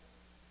again,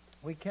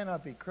 we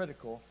cannot be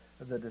critical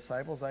of the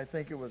disciples. I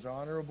think it was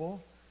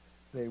honorable.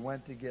 They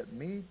went to get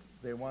meat.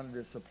 They wanted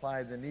to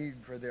supply the need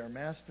for their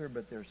master,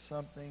 but there's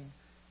something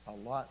a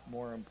lot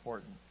more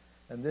important.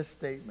 And this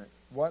statement,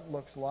 what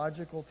looks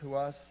logical to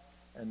us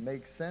and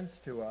makes sense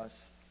to us,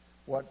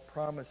 what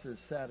promises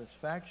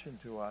satisfaction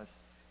to us,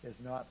 is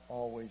not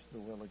always the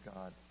will of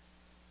God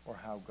or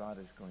how God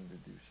is going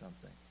to do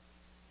something.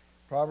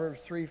 Proverbs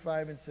 3,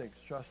 5, and 6,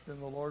 trust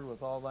in the Lord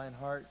with all thine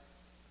heart.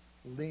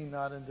 Lean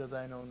not into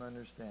thine own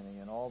understanding.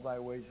 In all thy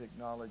ways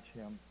acknowledge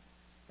him,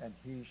 and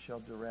he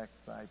shall direct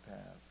thy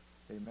paths.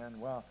 Amen.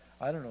 Well,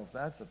 I don't know if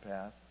that's a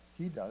path.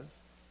 He does.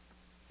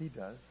 He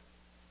does.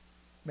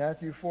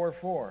 Matthew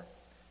 4:4.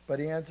 But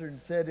he answered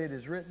and said, it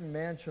is written,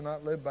 man shall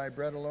not live by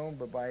bread alone,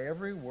 but by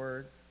every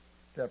word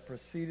that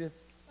proceedeth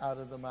out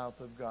of the mouth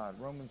of God.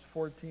 Romans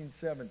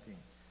 14:17.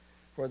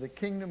 For the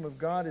kingdom of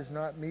God is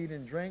not meat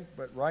and drink,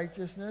 but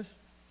righteousness,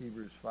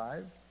 Hebrews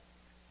 5.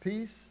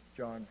 Peace,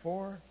 John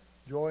 4.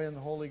 Joy in the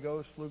Holy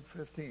Ghost, Luke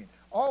 15.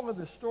 All of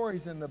the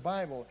stories in the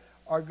Bible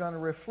are going to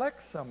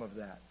reflect some of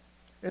that.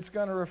 It's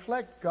going to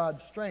reflect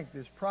God's strength,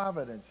 his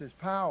providence, his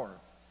power,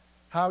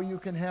 how you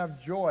can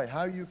have joy,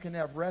 how you can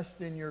have rest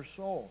in your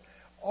soul.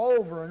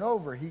 Over and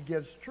over, he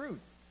gives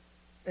truth.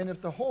 And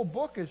if the whole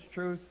book is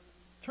truth,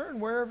 turn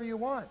wherever you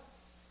want.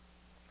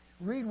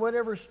 Read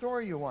whatever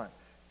story you want.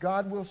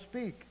 God will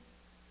speak.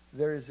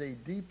 There is a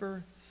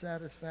deeper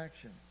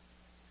satisfaction.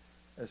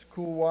 As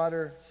cool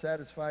water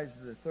satisfies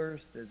the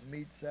thirst, as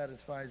meat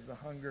satisfies the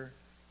hunger,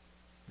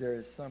 there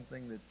is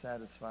something that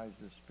satisfies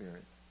the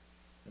spirit.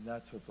 And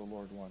that's what the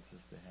Lord wants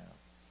us to have.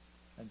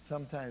 And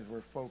sometimes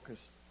we're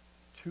focused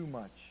too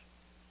much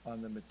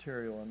on the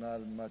material and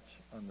not as much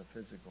on the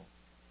physical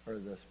or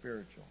the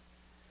spiritual.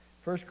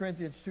 1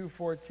 Corinthians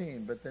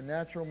 2:14, but the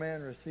natural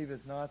man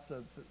receiveth not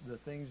the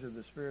things of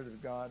the Spirit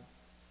of God.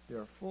 They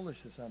are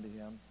foolishness unto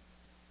him,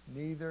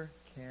 neither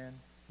can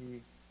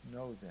he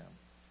know them,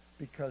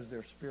 because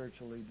they're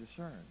spiritually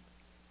discerned.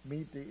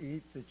 Meat to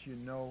eat that you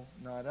know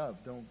not of.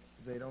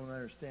 They don't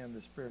understand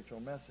the spiritual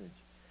message.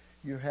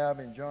 You have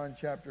in John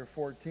chapter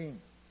 14,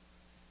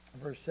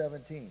 verse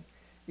 17,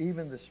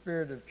 even the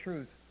Spirit of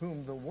truth,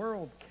 whom the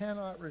world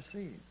cannot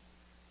receive,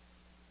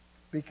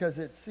 because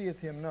it seeth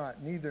him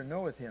not, neither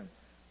knoweth him.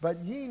 But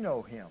ye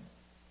know him.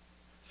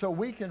 So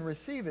we can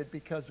receive it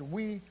because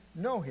we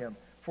know him.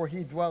 For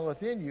he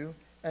dwelleth in you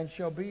and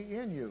shall be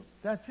in you.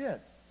 That's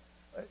it.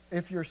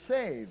 If you're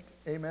saved,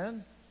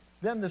 amen,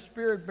 then the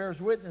Spirit bears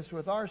witness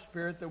with our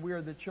spirit that we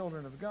are the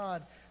children of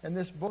God, and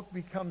this book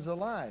becomes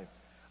alive.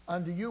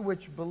 Unto you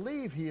which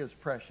believe he is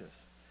precious.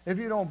 If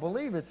you don't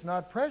believe, it's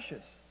not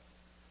precious.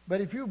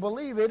 But if you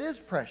believe, it is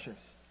precious.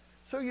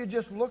 So you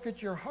just look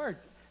at your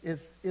heart.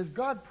 Is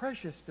God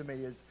precious to me?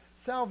 Is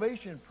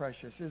salvation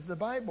precious? Is the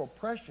Bible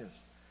precious?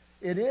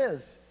 It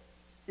is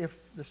if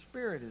the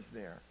Spirit is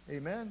there.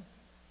 Amen?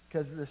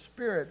 Because the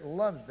Spirit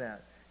loves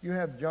that. You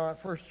have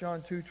 1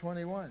 John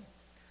 2:21.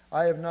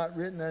 I have not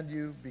written unto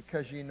you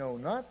because ye know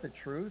not the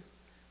truth,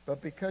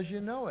 but because you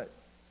know it,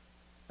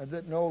 and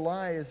that no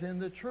lie is in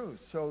the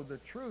truth. So the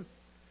truth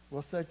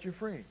will set you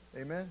free.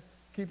 Amen?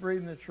 Keep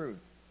reading the truth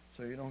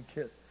so you don't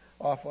get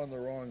off on the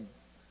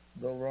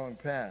wrong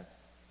path.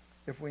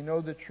 If we know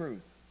the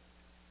truth,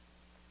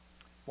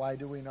 why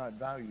do we not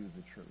value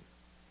the truth?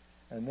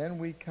 And then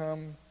we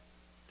come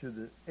to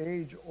the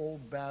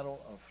age-old battle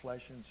of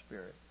flesh and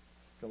spirit.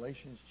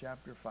 Galatians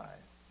chapter 5,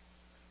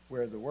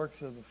 where the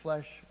works of the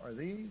flesh are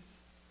these,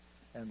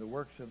 and the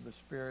works of the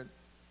Spirit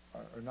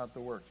are not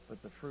the works,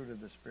 but the fruit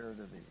of the Spirit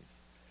are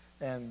these.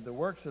 And the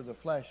works of the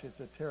flesh, it's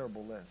a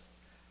terrible list.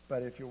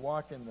 But if you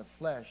walk in the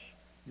flesh,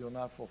 you'll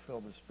not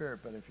fulfill the Spirit.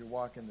 But if you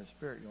walk in the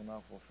Spirit, you'll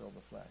not fulfill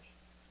the flesh.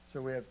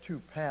 So we have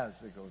two paths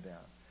to go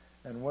down.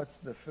 And what's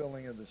the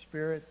filling of the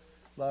Spirit?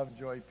 Love,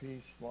 joy,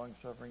 peace,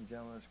 long-suffering,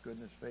 gentleness,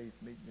 goodness, faith,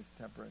 meekness,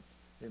 temperance.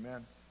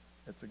 Amen?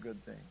 It's a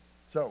good thing.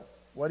 So,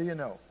 what do you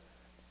know?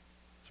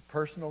 It's a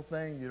personal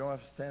thing. You don't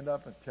have to stand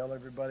up and tell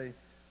everybody,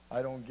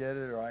 I don't get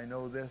it, or I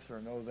know this,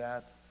 or know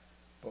that.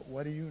 But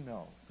what do you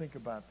know? Think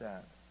about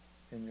that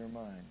in your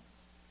mind.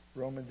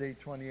 Romans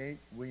 8:28,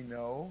 we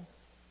know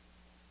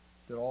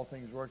that all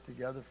things work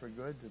together for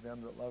good to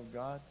them that love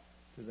God,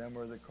 to them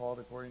who are called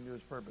according to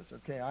his purpose.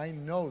 Okay, I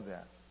know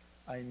that.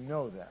 I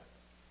know that.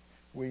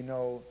 We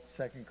know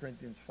 2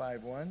 Corinthians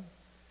 5:1.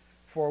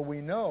 For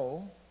we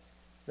know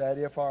that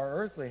if our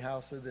earthly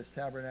house of this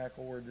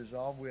tabernacle were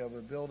dissolved, we have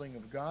a building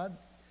of God,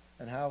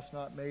 an house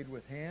not made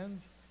with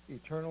hands,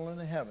 eternal in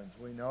the heavens.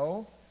 We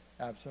know,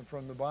 absent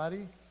from the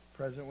body,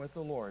 present with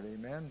the Lord.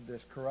 Amen.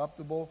 This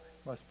corruptible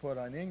must put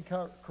on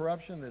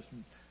incorruption. This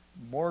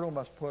mortal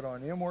must put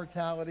on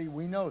immortality.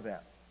 We know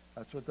that.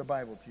 That's what the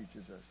Bible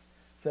teaches us.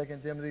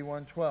 2 Timothy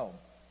 1:12.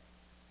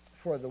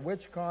 For the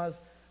which cause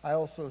I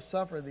also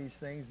suffer these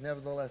things,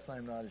 nevertheless I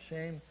am not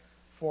ashamed,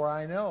 for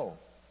I know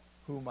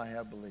whom I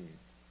have believed,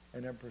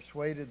 and am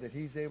persuaded that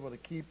he's able to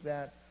keep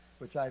that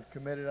which I've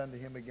committed unto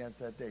him against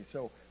that day.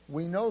 So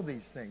we know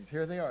these things.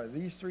 Here they are,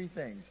 these three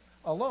things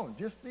alone,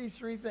 just these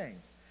three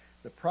things.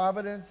 The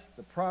providence,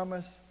 the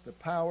promise, the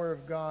power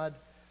of God,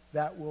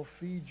 that will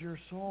feed your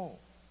soul.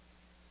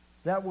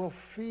 That will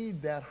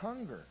feed that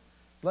hunger.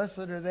 Blessed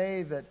are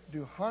they that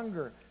do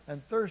hunger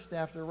and thirst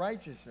after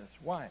righteousness.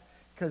 Why?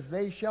 Because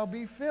they shall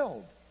be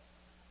filled.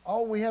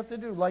 All we have to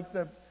do, like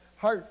the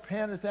hart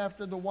panteth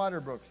after the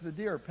water brooks, the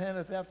deer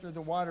panteth after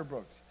the water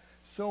brooks,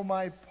 so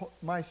my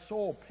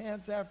soul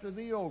pants after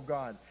thee, O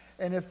God.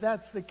 And if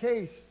that's the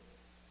case,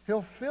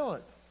 he'll fill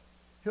it.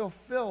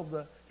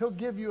 He'll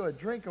give you a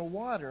drink of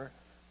water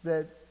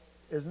that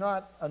is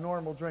not a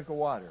normal drink of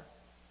water.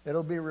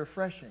 It'll be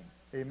refreshing.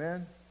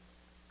 Amen?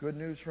 Good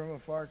news from a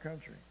far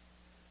country.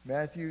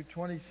 Matthew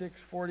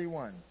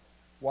 26:41.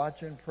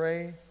 Watch and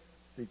pray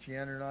that ye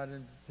enter not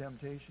into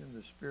temptation.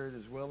 The spirit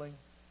is willing.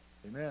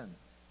 Amen.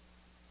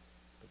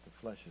 But the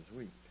flesh is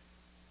weak.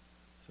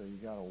 So you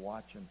got to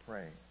watch and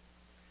pray.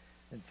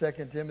 In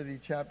 2 Timothy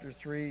chapter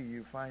 3,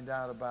 you find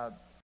out about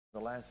the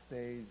last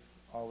days.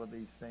 All of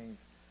these things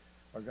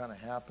are going to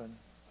happen.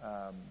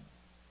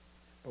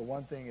 But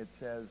one thing it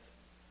says,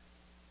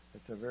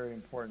 it's a very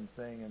important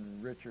thing,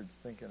 and Richard's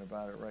thinking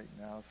about it right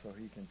now, so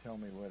he can tell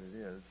me what it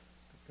is,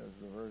 because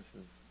the verse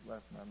has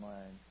left my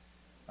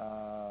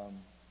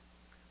mind.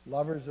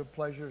 Lovers of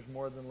pleasures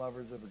more than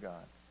lovers of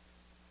God.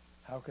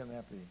 How can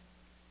that be?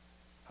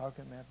 How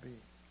can that be?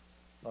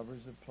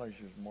 Lovers of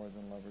pleasures more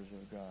than lovers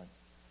of God.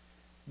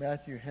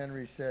 Matthew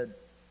Henry said,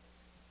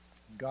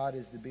 God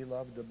is to be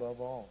loved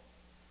above all,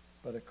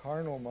 but a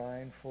carnal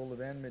mind full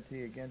of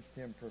enmity against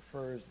him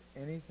prefers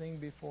anything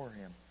before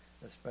him,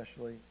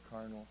 especially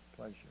carnal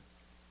pleasure.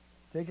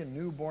 Take a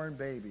newborn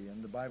baby,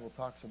 and the Bible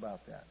talks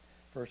about that.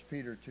 1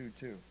 Peter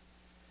 2:2.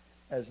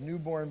 As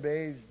newborn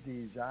babes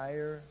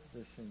desire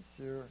the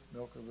sincere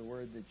milk of the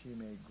word that ye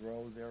may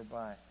grow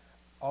thereby.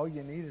 All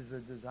you need is a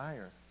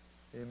desire.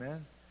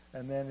 Amen?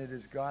 And then it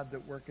is God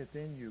that worketh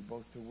in you,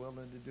 both to will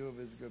and to do of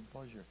his good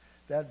pleasure.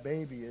 That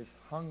baby is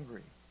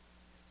hungry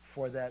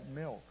for that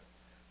milk.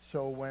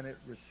 So when it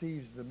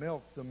receives the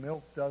milk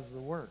does the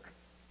work.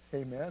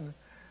 Amen?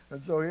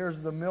 And so here's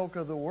the milk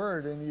of the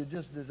word, and you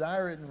just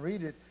desire it and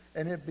read it,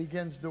 and it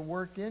begins to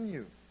work in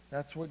you.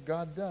 That's what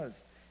God does.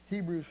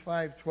 Hebrews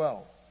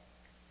 5:12.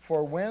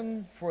 For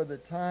when for the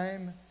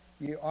time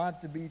ye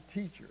ought to be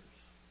teachers.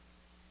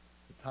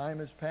 The time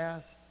is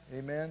past.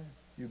 Amen?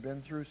 You've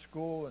been through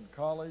school and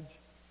college.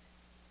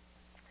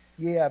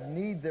 Ye have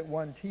need that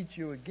one teach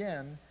you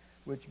again,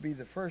 which be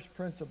the first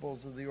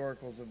principles of the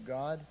oracles of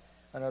God,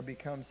 and are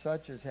become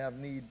such as have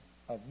need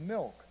of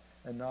milk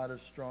and not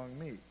of strong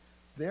meat.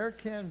 There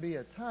can be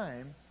a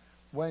time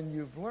when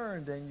you've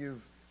learned and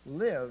you've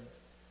lived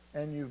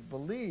and you've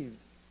believed,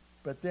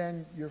 but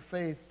then your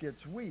faith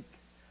gets weak.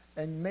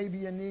 And maybe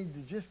you need to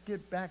just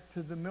get back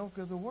to the milk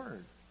of the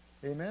Word.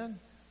 Amen?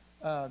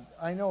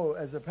 I know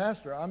as a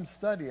pastor, I'm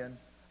studying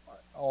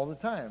all the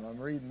time. I'm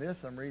reading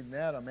this, I'm reading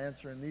that, I'm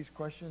answering these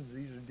questions.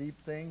 These are deep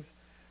things.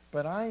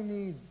 But I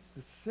need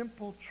the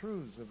simple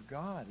truths of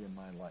God in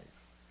my life.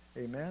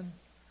 Amen?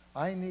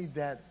 I need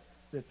that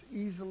that's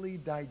easily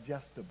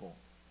digestible.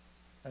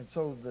 And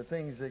so the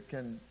things that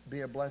can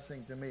be a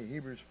blessing to me.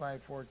 Hebrews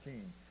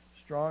 5:14.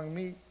 Strong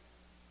meat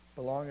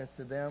belongeth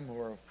to them who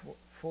are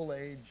full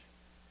age,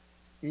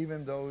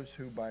 even those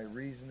who by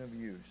reason of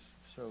use.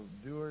 So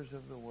doers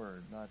of the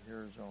word, not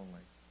hearers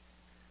only.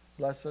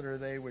 Blessed are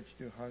they which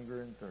do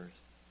hunger and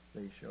thirst.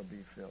 They shall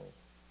be filled.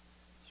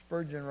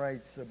 Spurgeon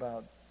writes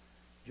about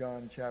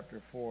John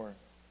chapter 4.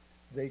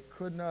 They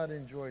could not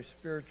enjoy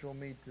spiritual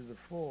meat to the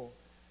full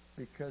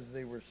because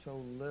they were so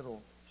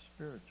little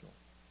spiritual.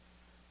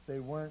 They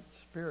weren't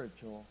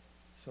spiritual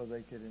so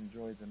they could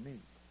enjoy the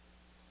meat.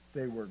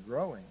 They were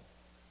growing.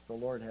 The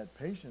Lord had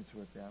patience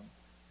with them.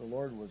 The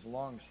Lord was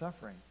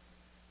long-suffering.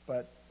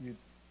 But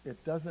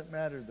it doesn't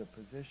matter the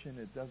position.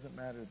 It doesn't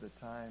matter the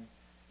time.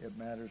 It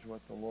matters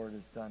what the Lord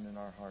has done in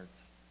our hearts.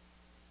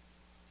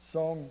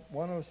 Psalm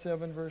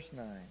 107, verse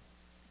 9.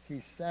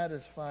 He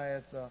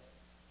satisfieth the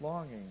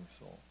longing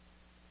soul.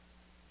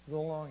 The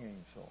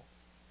longing soul.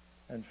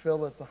 And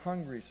filleth the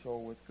hungry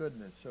soul with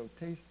goodness. So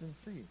taste and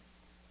see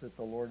that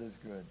the Lord is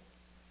good.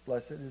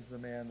 Blessed is the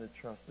man that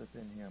trusteth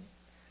in him.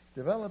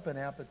 Develop an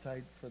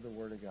appetite for the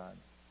Word of God.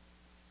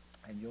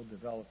 And you'll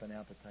develop an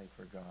appetite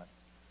for God.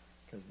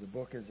 Because the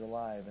book is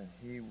alive and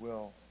he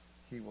will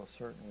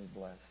certainly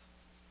bless.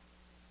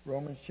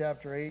 Romans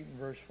chapter 8 and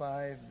verse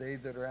 5. They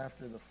that are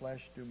after the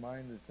flesh do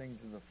mind the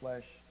things of the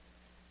flesh.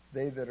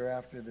 They that are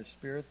after the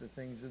Spirit, the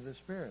things of the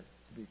Spirit.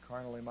 To be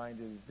carnally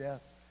minded is death.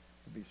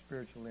 To be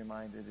spiritually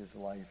minded is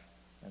life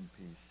and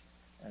peace.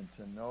 And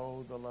to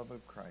know the love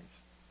of Christ,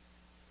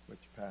 which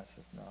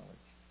passeth knowledge.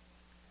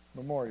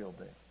 Memorial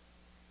Day.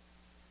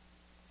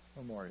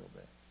 Memorial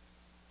Day.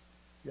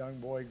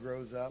 Young boy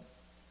grows up,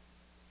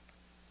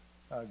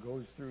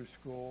 goes through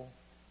school.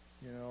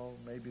 You know,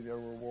 maybe there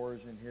were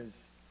wars in his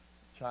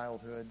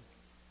childhood,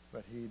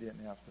 but he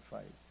didn't have to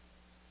fight.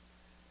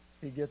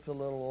 He gets a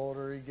little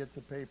older, he gets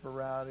a paper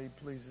route, he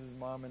pleases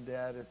mom and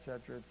dad,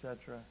 etc.,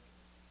 etc.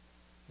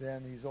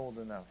 Then he's old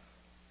enough,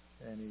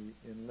 and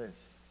he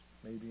enlists,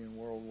 maybe in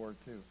World War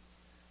II.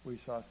 We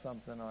saw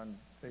something on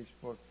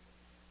Facebook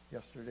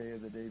yesterday or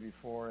the day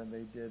before, and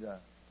they did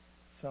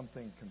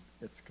something,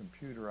 it's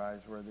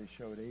computerized, where they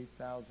showed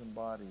 8,000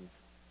 bodies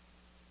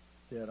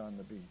dead on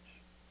the beach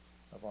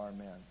of our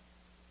men.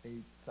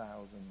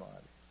 8,000 bodies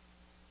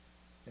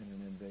in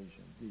an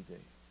invasion, D-Day.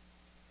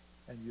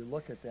 And you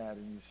look at that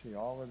and you see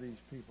all of these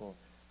people,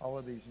 all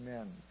of these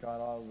men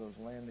got out of those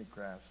landing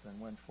crafts and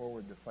went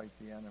forward to fight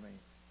the enemy.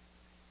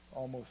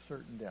 Almost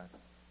certain death,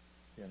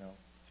 you know,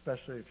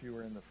 especially if you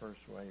were in the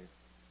first wave,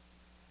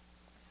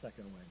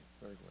 second wave,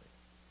 third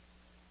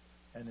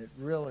wave. And it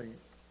really,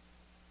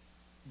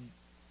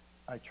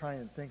 I try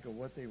and think of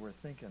what they were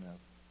thinking of.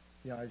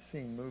 You know, I've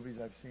seen movies,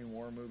 I've seen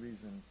war movies,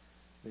 and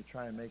they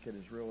try and make it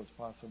as real as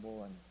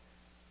possible, and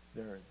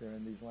they're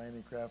in these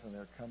landing craft, and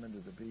they're coming to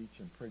the beach,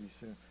 and pretty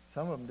soon,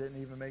 some of them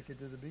didn't even make it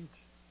to the beach.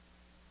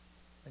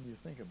 And you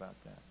think about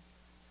that.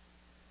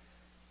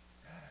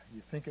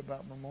 You think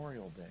about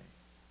Memorial Day.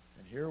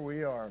 And here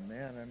we are,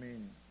 man, I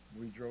mean,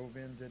 we drove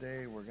in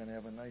today, we're going to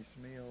have a nice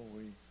meal,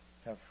 we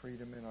have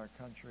freedom in our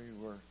country,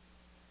 we're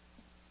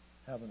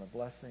having a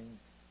blessing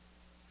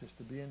just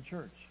to be in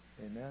church.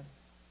 Amen?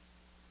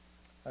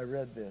 I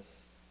read this.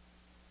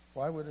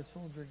 Why would a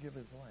soldier give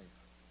his life?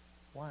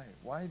 Why?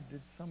 Why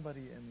did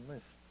somebody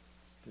enlist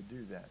to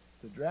do that?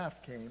 The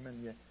draft came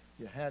and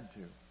you had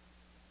to.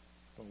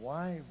 But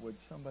why would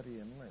somebody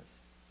enlist?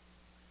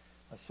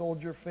 A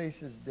soldier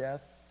faces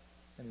death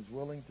and is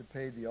willing to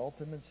pay the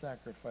ultimate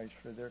sacrifice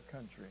for their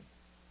country,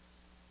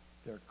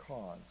 their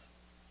cause.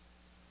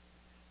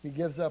 He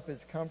gives up his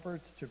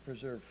comforts to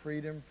preserve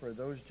freedom for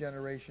those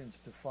generations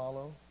to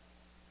follow,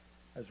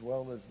 as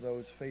well as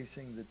those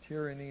facing the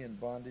tyranny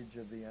and bondage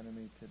of the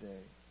enemy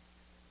today.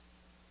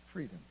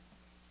 Freedom.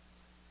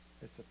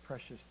 It's a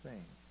precious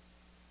thing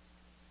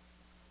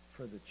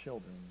for the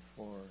children,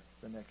 for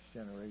the next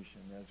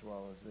generation, as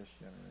well as this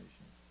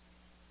generation.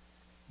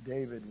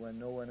 David, when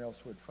no one else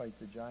would fight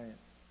the giant,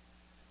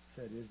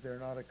 said, "Is there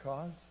not a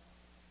cause?"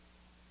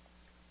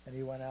 And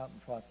he went out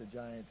and fought the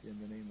giant in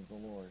the name of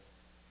the Lord.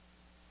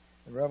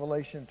 In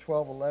Revelation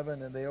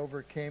 12:11, and they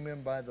overcame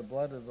him by the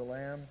blood of the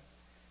Lamb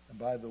and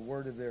by the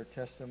word of their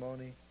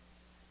testimony,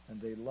 and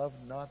they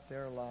loved not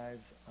their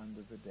lives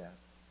unto the death.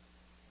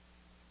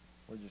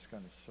 We're just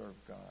going to serve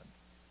God.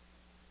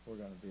 We're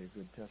going to be a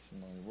good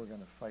testimony. We're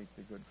going to fight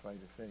the good fight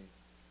of faith.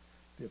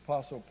 The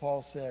Apostle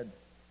Paul said,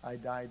 I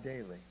die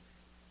daily.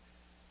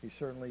 He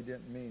certainly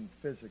didn't mean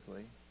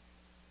physically,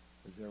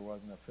 because there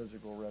wasn't a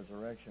physical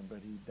resurrection, but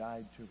he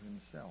died to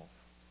himself.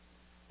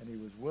 And he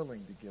was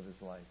willing to give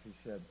his life. He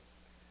said,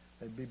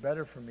 it'd be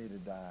better for me to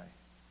die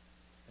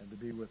and to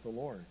be with the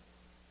Lord.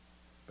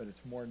 But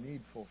it's more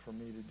needful for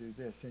me to do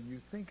this. And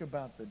you think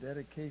about the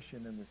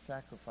dedication and the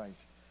sacrifice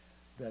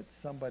that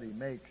somebody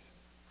makes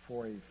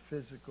for a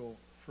physical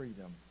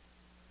freedom,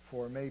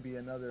 for maybe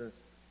another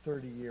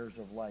 30 years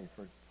of life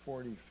or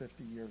 40,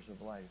 50 years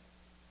of life.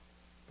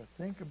 But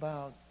think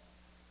about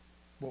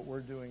what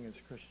we're doing as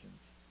Christians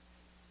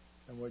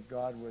and what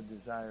God would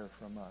desire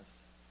from us.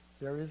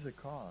 There is a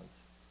cause.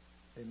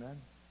 Amen?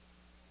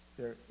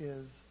 There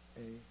is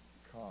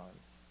a cause.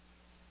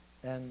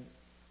 And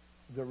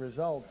the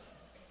results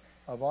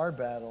of our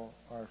battle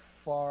are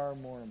far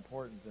more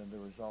important than the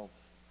results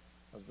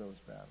of those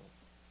battles.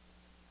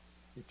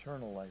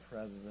 Eternal life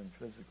rather than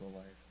physical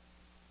life.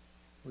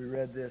 We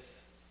read this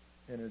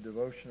in a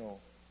devotional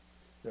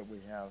that we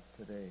have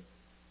today.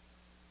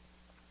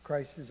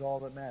 Christ is all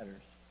that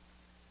matters.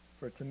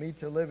 For to me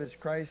to live is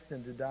Christ,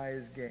 and to die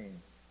is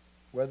gain.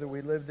 Whether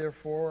we live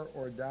therefore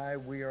or die,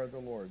 we are the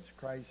Lord's.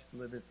 Christ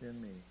liveth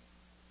in me.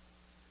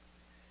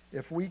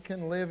 If we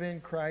can live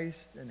in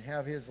Christ and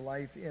have his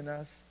life in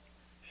us,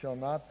 shall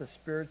not the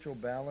spiritual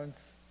balance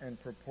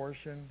and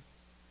proportion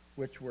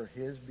which were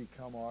his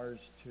become ours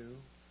too?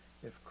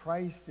 If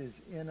Christ is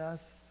in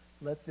us,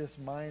 let this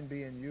mind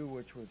be in you,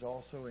 which was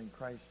also in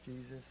Christ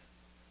Jesus.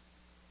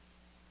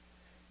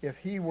 If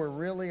he were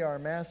really our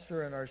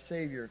master and our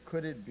Savior,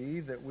 could it be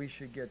that we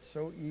should get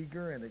so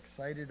eager and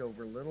excited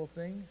over little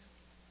things?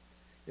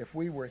 If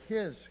we were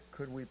his,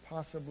 could we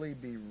possibly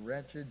be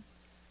wrenched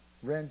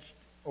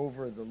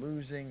over the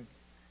losing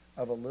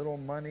of a little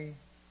money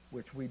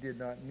which we did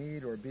not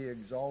need, or be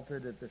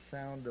exalted at the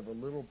sound of a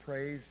little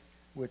praise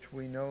which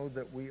we know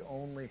that we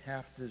only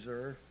half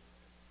deserve,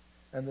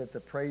 and that the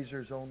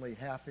praisers only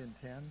half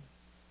intend?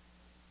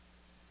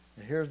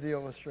 And here's the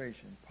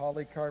illustration.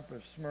 Polycarp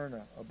of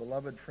Smyrna, a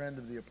beloved friend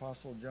of the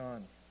Apostle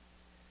John,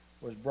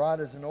 was brought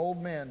as an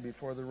old man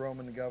before the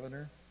Roman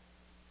governor.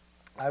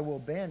 I will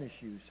banish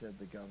you, said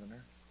the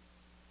governor.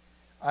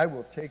 I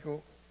will take...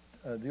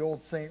 the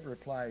old saint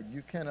replied,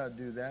 you cannot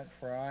do that,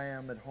 for I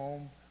am at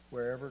home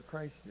wherever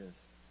Christ is.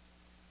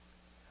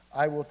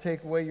 I will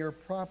take away your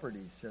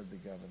property, said the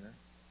governor.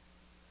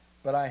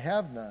 But I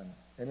have none,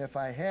 and if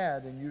I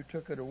had and you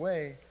took it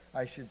away,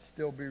 I should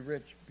still be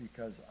rich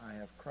because I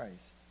have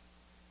Christ.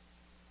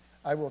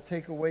 I will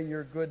take away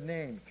your good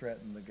name,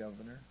 threatened the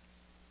governor.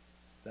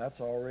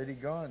 That's already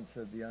gone,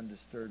 said the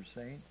undisturbed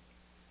saint.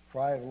 For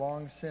I have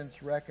long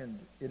since reckoned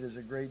it is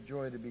a great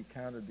joy to be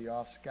counted the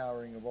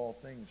offscouring of all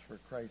things for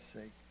Christ's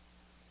sake.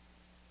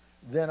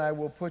 Then I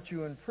will put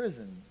you in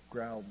prison,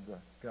 growled the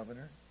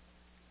governor.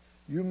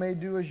 You may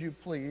do as you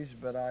please,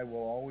 but I will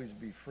always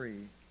be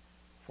free,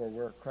 for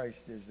where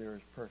Christ is, there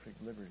is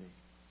perfect liberty.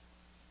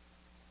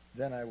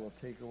 Then I will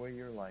take away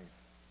your life.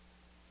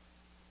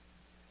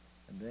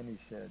 And then he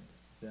said,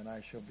 then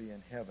I shall be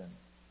in heaven,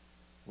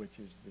 which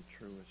is the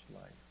truest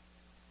life.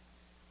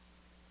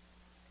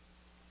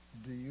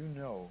 Do you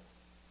know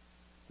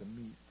the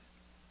meat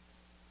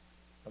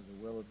of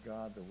the will of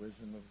God, the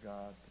wisdom of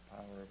God, the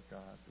power of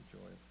God, the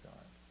joy of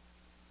God?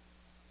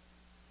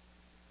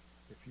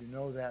 If you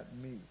know that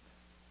meat,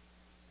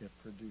 it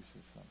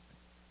produces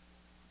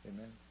something.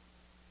 Amen?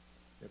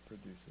 It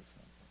produces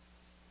something.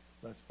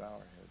 Let's bow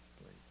our heads,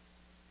 please.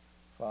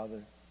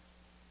 Father,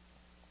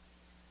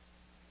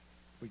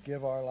 we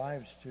give our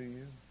lives to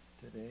you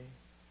today.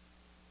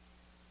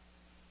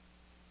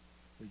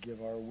 We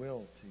give our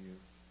will to you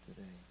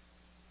today.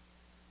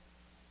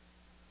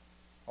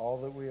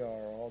 All that we are,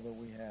 all that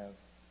we have,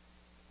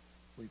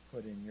 we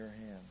put in your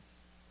hands.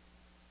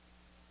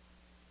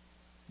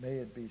 May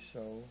it be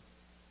so.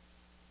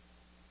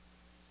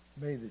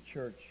 May the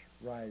church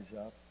rise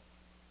up.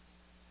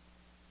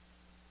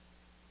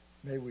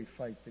 May we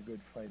fight the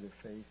good fight of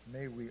faith.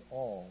 May we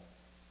all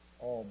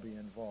be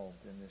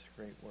involved in this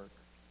great work.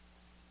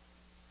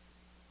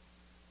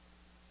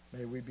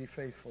 May we be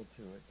faithful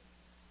to it.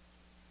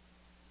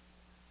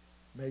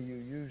 May you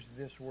use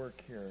this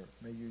work here.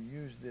 May you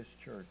use this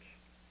church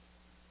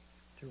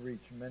to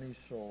reach many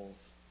souls,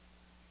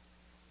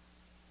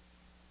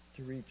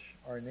 to reach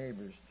our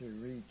neighbors, to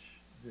reach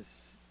this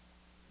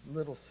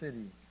little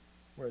city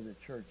where the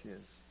church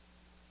is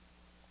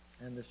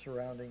and the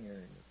surrounding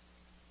areas.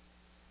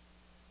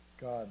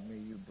 God, may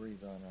you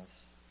breathe on us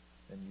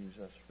and use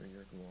us for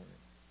your glory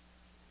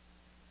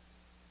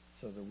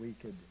so that we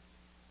could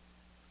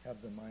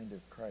have the mind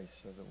of Christ,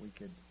 so that we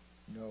could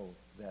know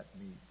that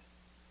meat,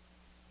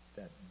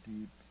 that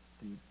deep,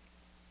 deep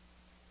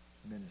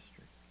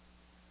ministry.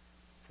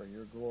 For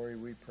your glory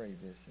we pray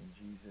this in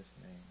Jesus'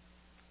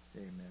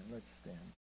 name. Amen. Let's stand.